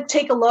we want to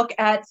take a look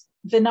at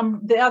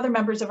the other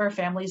members of our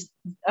families,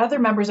 other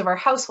members of our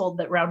household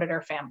that rounded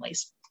our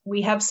families.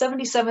 We have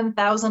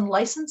 77,000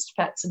 licensed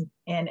pets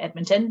in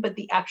Edmonton, but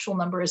the actual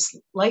number is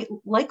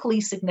likely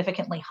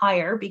significantly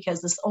higher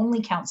because this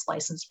only counts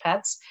licensed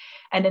pets.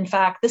 And in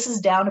fact, this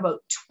is down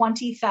about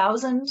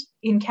 20,000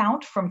 in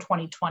count from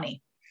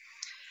 2020.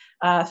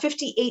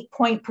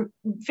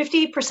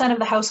 58% of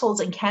the households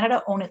in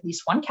Canada own at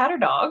least 1 cat or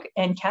dog,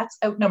 and cats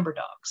outnumber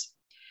dogs.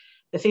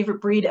 The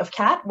favorite breed of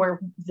cat, where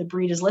the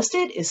breed is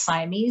listed, is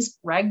Siamese,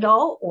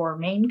 Ragdoll, or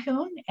Maine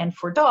Coon. And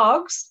for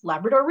dogs,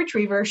 Labrador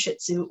Retriever, Shih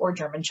Tzu, or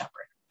German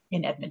Shepherd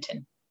in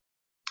Edmonton.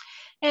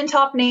 And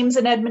top names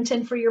in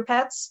Edmonton for your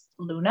pets: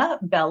 Luna,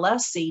 Bella,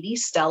 Sadie,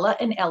 Stella,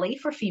 and Ellie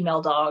for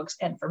female dogs.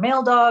 And for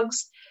male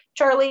dogs,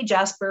 Charlie,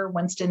 Jasper,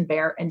 Winston,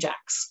 Bear, and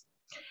Jax.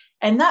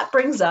 And that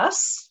brings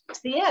us to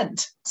the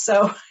end.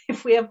 So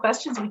if we have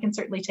questions, we can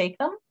certainly take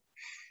them.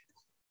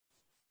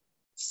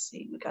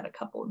 See, we got a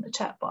couple in the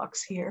chat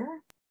box here.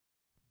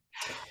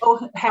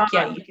 Oh, heck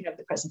yeah, you can have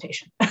the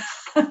presentation.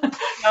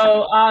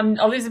 So,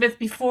 Elizabeth,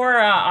 before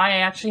I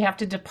actually have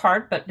to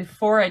depart, but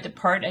before I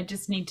depart, I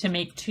just need to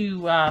make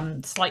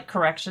 2 slight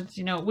corrections.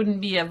 You know, it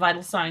wouldn't be a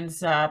Vital Signs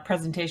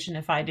presentation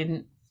if I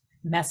didn't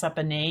mess up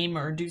a name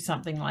or do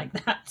something like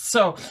that.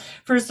 So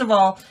first of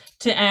all,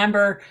 to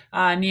Amber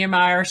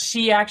Niemeyer,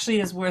 she actually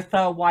is with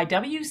the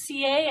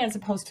YWCA as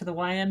opposed to the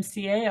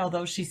YMCA,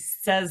 although she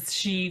says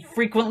she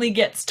frequently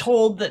gets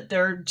told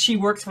that she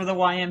works for the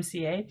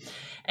YMCA.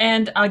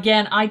 And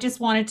again, I just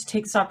wanted to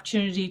take this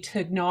opportunity to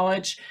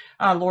acknowledge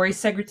Lori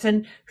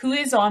Sigurdson, who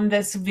is on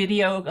this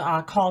video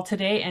call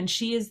today, and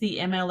she is the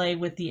MLA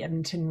with the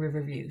Edmonton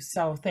Riverview.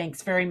 So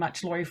thanks very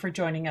much, Lori, for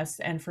joining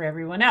us, and for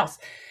everyone else.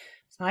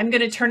 I'm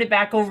going to turn it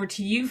back over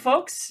to you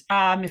folks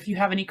if you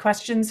have any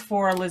questions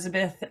for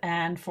Elizabeth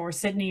and for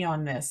Sydney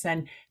on this.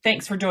 And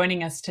thanks for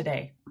joining us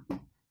today.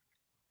 Okay.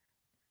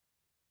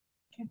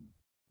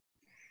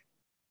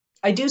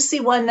 I do see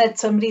one that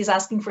somebody's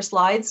asking for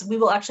slides. We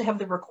will actually have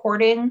the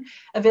recording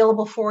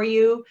available for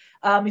you.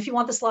 If you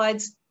want the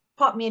slides,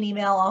 pop me an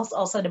email.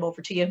 I'll send them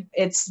over to you.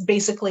 It's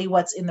basically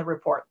what's in the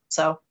report.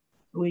 So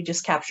we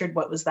just captured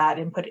what was that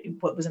and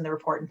what was in the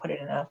report and put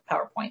it in a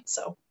PowerPoint.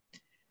 So.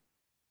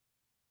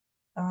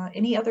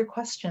 Any other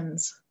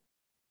questions?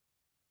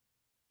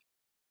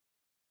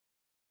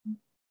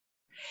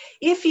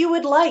 If you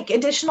would like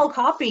additional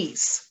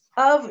copies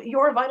of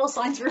your Vital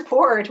Signs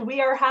report,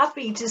 we are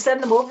happy to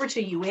send them over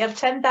to you. We have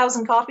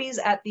 10,000 copies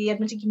at the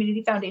Edmonton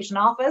Community Foundation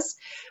office.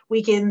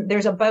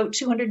 There's about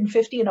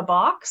 250 in a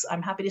box.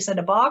 I'm happy to send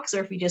a box,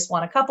 or if you just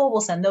want a couple,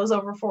 we'll send those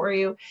over for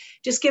you.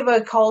 Just give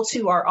a call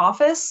to our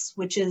office,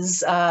 which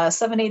is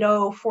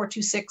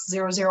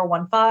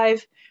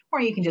 780-426-0015. Or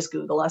you can just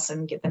Google us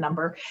and get the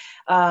number.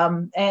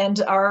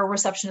 And our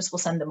receptionist will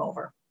send them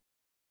over.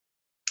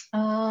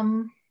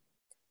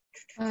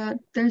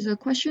 There's a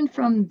question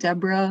from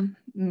Deborah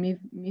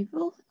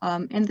Miville.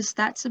 In the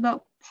stats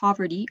about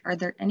poverty, are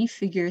there any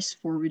figures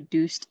for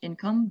reduced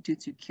income due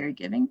to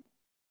caregiving?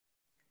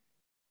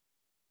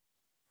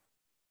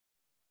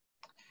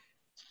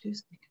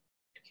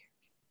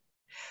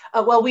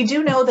 Well, we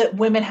do know that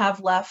women have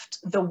left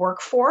the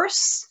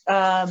workforce,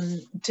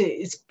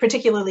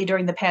 particularly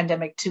during the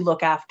pandemic, to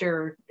look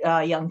after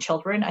young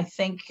children. I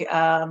think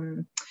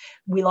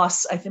we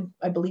lost, I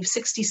believe,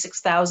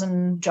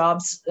 66,000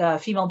 jobs,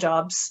 female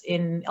jobs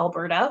in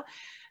Alberta.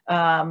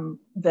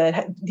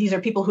 These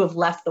are people who have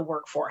left the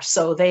workforce,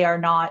 so they are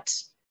not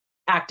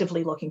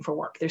actively looking for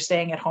work. They're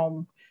staying at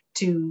home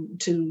due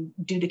to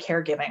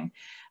caregiving.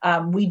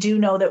 We do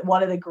know that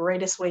one of the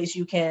greatest ways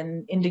we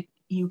can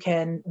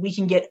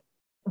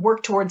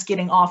work towards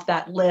getting off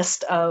that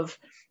list of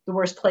the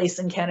worst place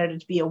in Canada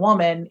to be a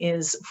woman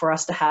is for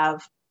us to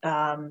have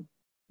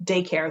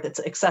daycare that's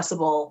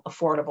accessible,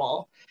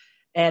 affordable,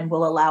 and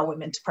will allow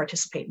women to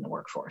participate in the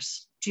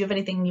workforce. Do you have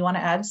anything you want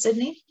to add,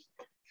 Sydney?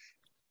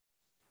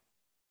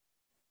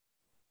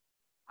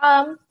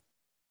 No,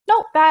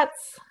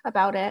 that's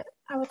about it,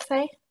 I would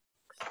say.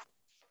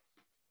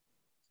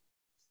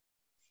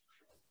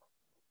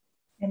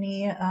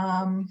 Any,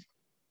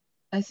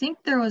 I think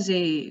there was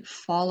a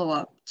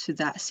follow-up to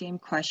that same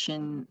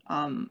question,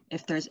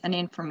 if there's any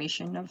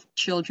information of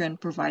children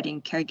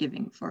providing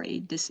caregiving for a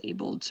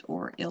disabled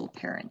or ill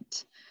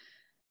parent.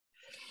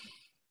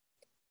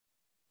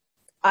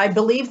 I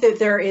believe that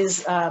there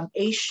is there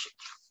is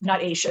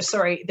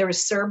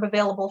CERB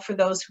available for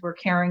those who were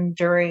caring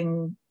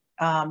during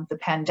the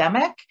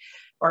pandemic,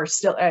 or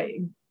still,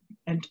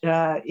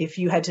 if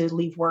you had to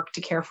leave work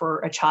to care for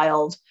a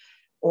child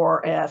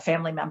or a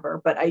family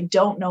member, but I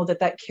don't know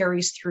that that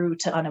carries through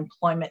to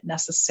unemployment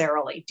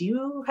necessarily. Do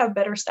you have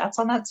better stats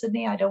on that,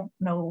 Sydney? I don't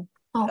know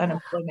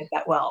unemployment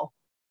that well.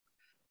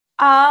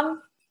 I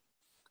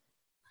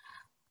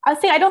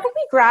would say I don't think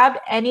we grabbed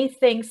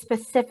anything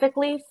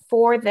specifically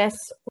for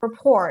this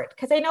report,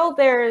 because I know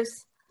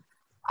there's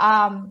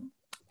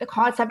the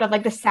concept of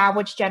like the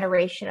sandwich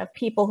generation of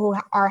people who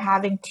are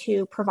having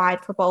to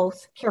provide for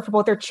care for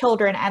both their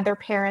children and their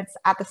parents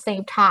at the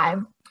same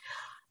time.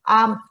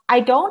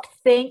 I don't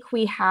think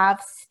we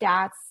have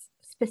stats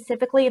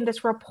specifically in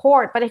this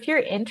report, but if you're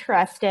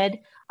interested,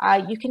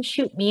 you can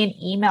shoot me an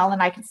email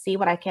and I can see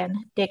what I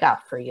can dig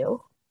up for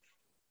you.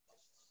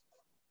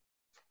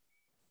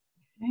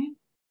 Okay.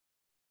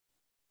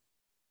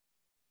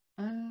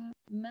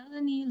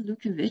 Melanie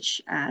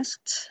Lukovic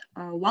asked,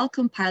 while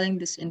compiling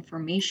this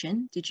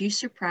information, did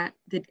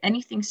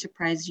anything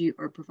surprise you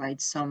or provide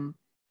some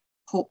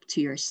hope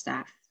to your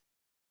staff?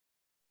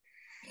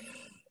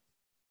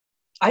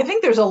 I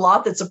think there's a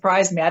lot that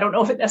surprised me. I don't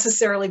know if it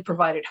necessarily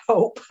provided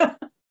hope.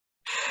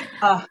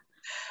 I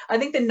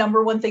think the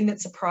number one thing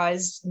that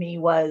surprised me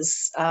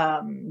was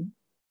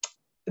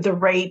the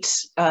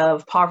rate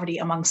of poverty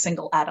among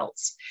single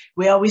adults.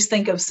 We always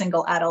think of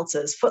single adults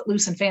as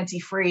footloose and fancy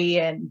free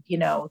and, you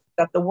know,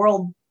 got the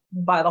world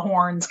by the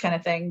horns kind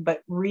of thing,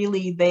 but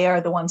really they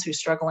are the ones who are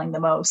struggling the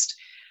most.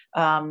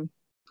 You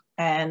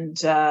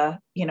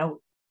know,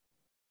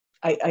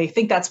 I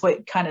think that's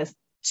what kind of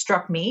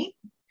struck me.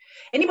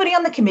 Anybody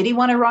on the committee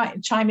want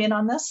to chime in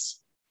on this?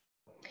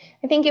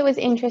 I think it was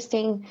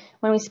interesting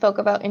when we spoke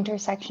about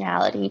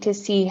intersectionality to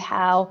see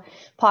how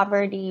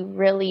poverty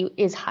really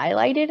is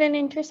highlighted in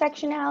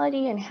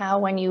intersectionality, and how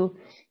when you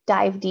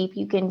dive deep,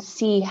 you can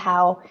see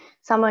how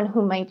someone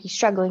who might be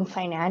struggling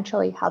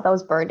financially, how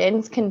those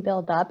burdens can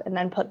build up and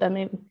then put them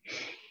in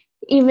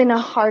even a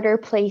harder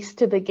place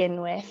to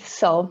begin with.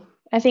 So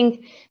I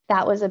think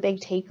that was a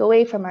big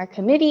takeaway from our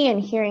committee, and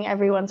hearing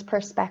everyone's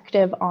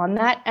perspective on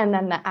that, and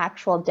then the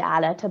actual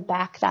data to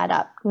back that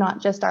up,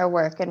 not just our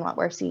work and what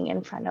we're seeing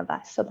in front of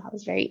us. So that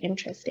was very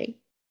interesting.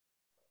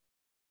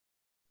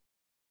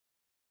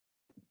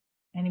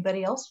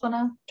 Anybody else want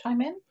to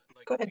chime in?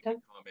 Go ahead, Doug.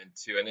 Comment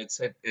too, and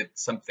it's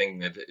something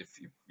that if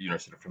you know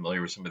sort of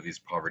familiar with some of these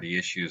poverty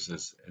issues,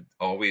 it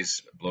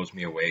always blows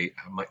me away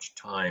how much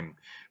time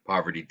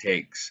poverty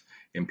takes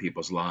in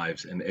people's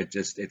lives, and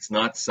it's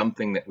not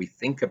something that we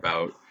think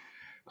about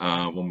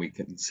when we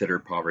consider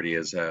poverty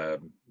as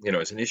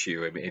as an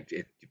issue. I mean,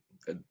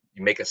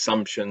 you make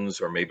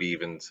assumptions or maybe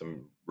even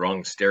some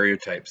wrong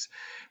stereotypes,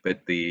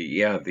 but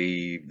the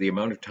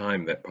amount of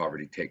time that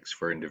poverty takes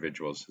for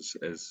individuals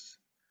is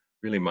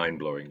really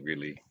mind-blowing,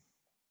 really.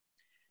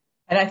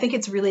 And I think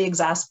it's really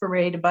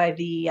exacerbated by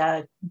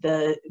the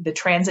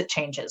transit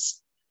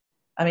changes.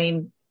 I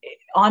mean,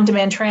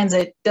 on-demand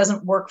transit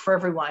doesn't work for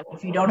everyone.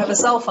 If you don't have a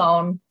cell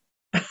phone,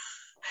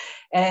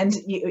 and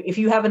if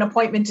you have an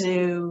appointment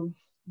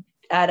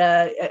at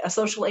a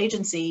social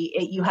agency,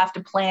 you have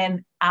to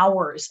plan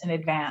hours in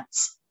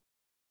advance.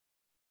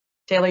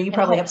 Taylor, you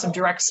probably have some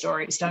direct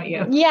stories, don't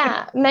you?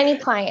 Yeah, many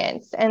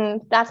clients.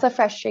 And that's the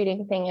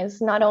frustrating thing,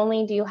 is not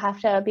only do you have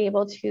to be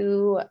able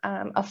to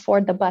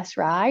afford the bus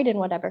ride in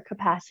whatever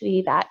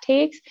capacity that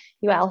takes,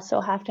 you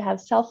also have to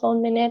have cell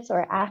phone minutes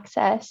or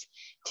access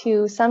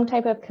to some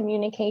type of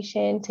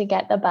communication to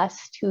get the bus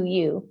to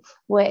you,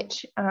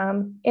 which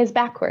is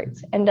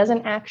backwards and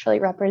doesn't actually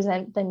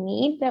represent the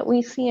need that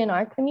we see in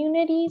our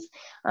communities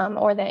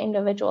or the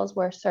individuals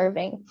we're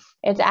serving.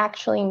 It's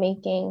actually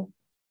making,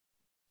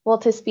 well,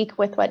 to speak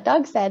with what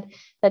Doug said,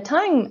 the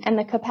time and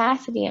the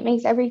capacity, it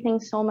makes everything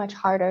so much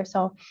harder.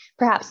 So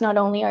perhaps not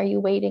only are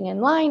you waiting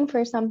in line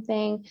for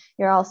something,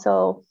 you're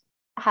also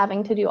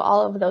having to do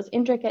all of those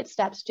intricate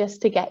steps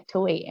just to get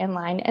to wait in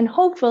line and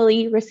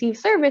hopefully receive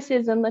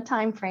services in the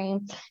time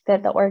frame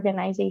that the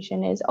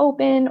organization is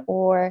open,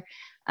 or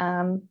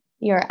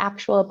your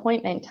actual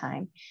appointment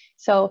time.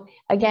 So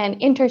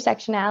again,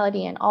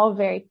 intersectionality and all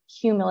very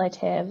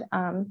cumulative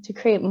to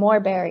create more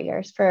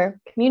barriers for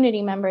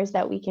community members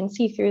that we can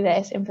see through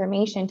this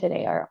information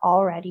today are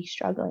already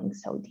struggling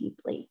so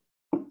deeply.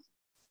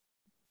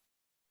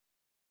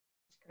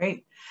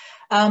 Great.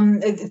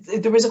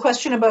 There was a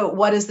question about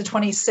what is the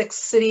 26th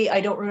city. I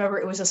don't remember.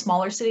 It was a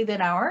smaller city than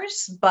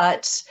ours,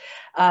 but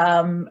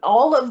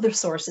all of the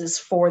sources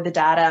for the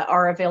data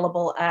are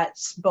available at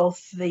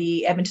both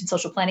the Edmonton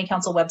Social Planning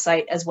Council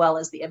website as well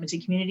as the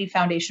Edmonton Community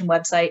Foundation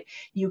website.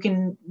 You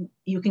can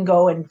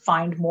go and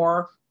find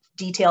more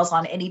details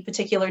on any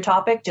particular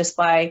topic just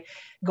by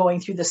going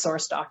through the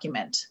source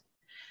document.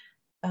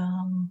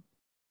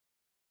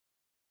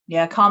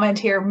 Yeah, comment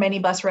here, many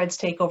bus rides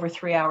take over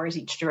 3 hours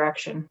each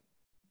direction.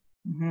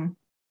 So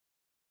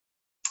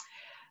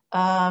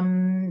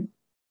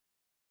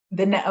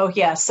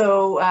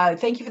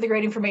thank you for the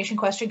great information.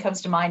 Question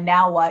comes to mind,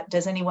 now what?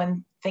 Does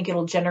anyone think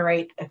it'll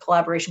generate a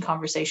collaboration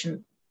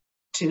conversation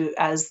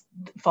as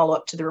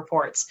follow-up to the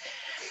reports?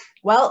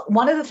 Well,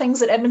 one of the things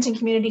that Edmonton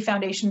Community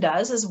Foundation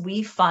does is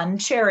we fund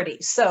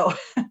charities. So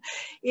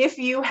if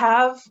you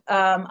have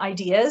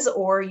ideas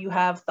or you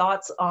have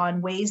thoughts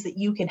on ways that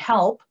you can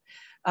help,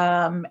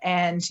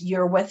 and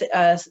you're with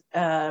a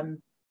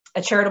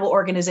charitable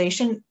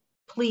organization,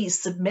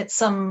 please submit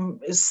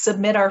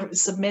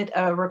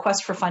a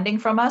request for funding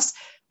from us.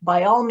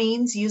 By all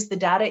means, use the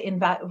data in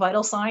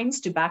Vital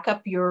Signs to back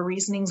up your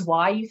reasonings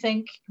why you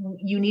think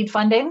you need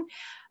funding.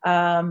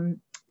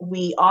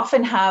 We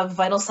often have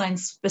Vital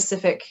Signs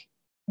specific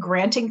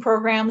granting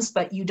programs,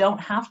 but you don't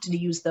have to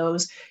use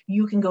those.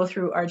 You can go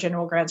through our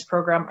general grants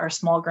program, our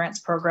small grants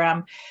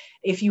program.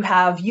 If you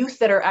have youth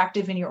that are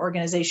active in your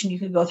organization, you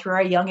can go through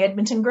our Young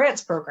Edmonton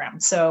Grants program.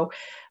 So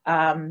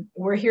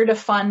we're here to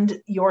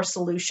fund your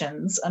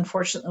solutions.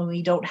 Unfortunately,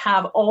 we don't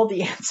have all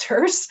the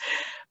answers,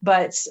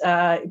 but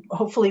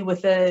hopefully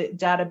with the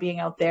data being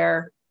out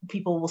there,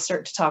 people will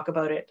start to talk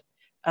about it.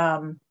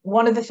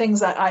 One of the things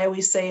that I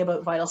always say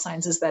about Vital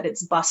Signs is that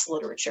it's bus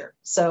literature.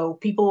 So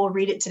people will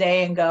read it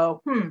today and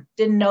go,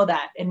 didn't know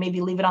that, and maybe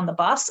leave it on the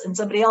bus, and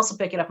somebody else will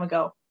pick it up and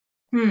go,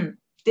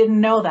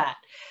 didn't know that.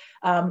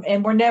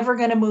 And we're never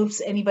going to move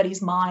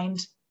anybody's mind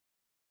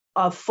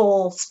a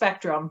full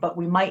spectrum, but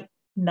we might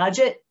nudge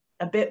it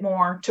a bit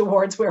more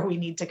towards where we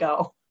need to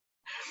go.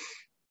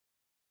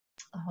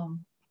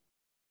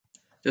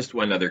 Just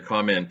one other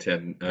comment,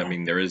 and I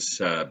mean, there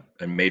is a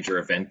major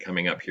event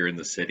coming up here in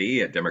the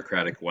city, a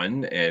Democratic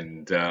one,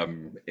 and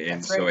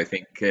so I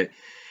think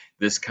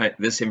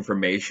this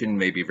information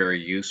may be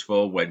very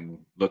useful when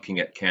looking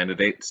at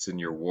candidates in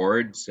your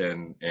wards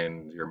and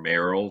your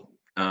mayoral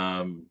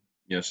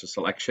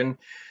selection.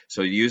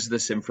 So use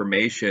this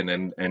information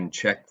and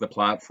check the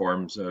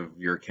platforms of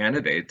your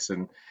candidates.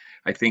 And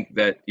I think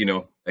that,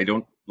 I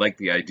don't like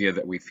the idea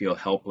that we feel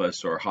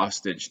helpless or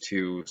hostage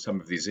to some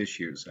of these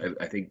issues.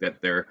 I think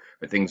that there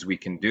are things we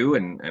can do,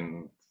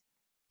 and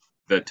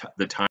the time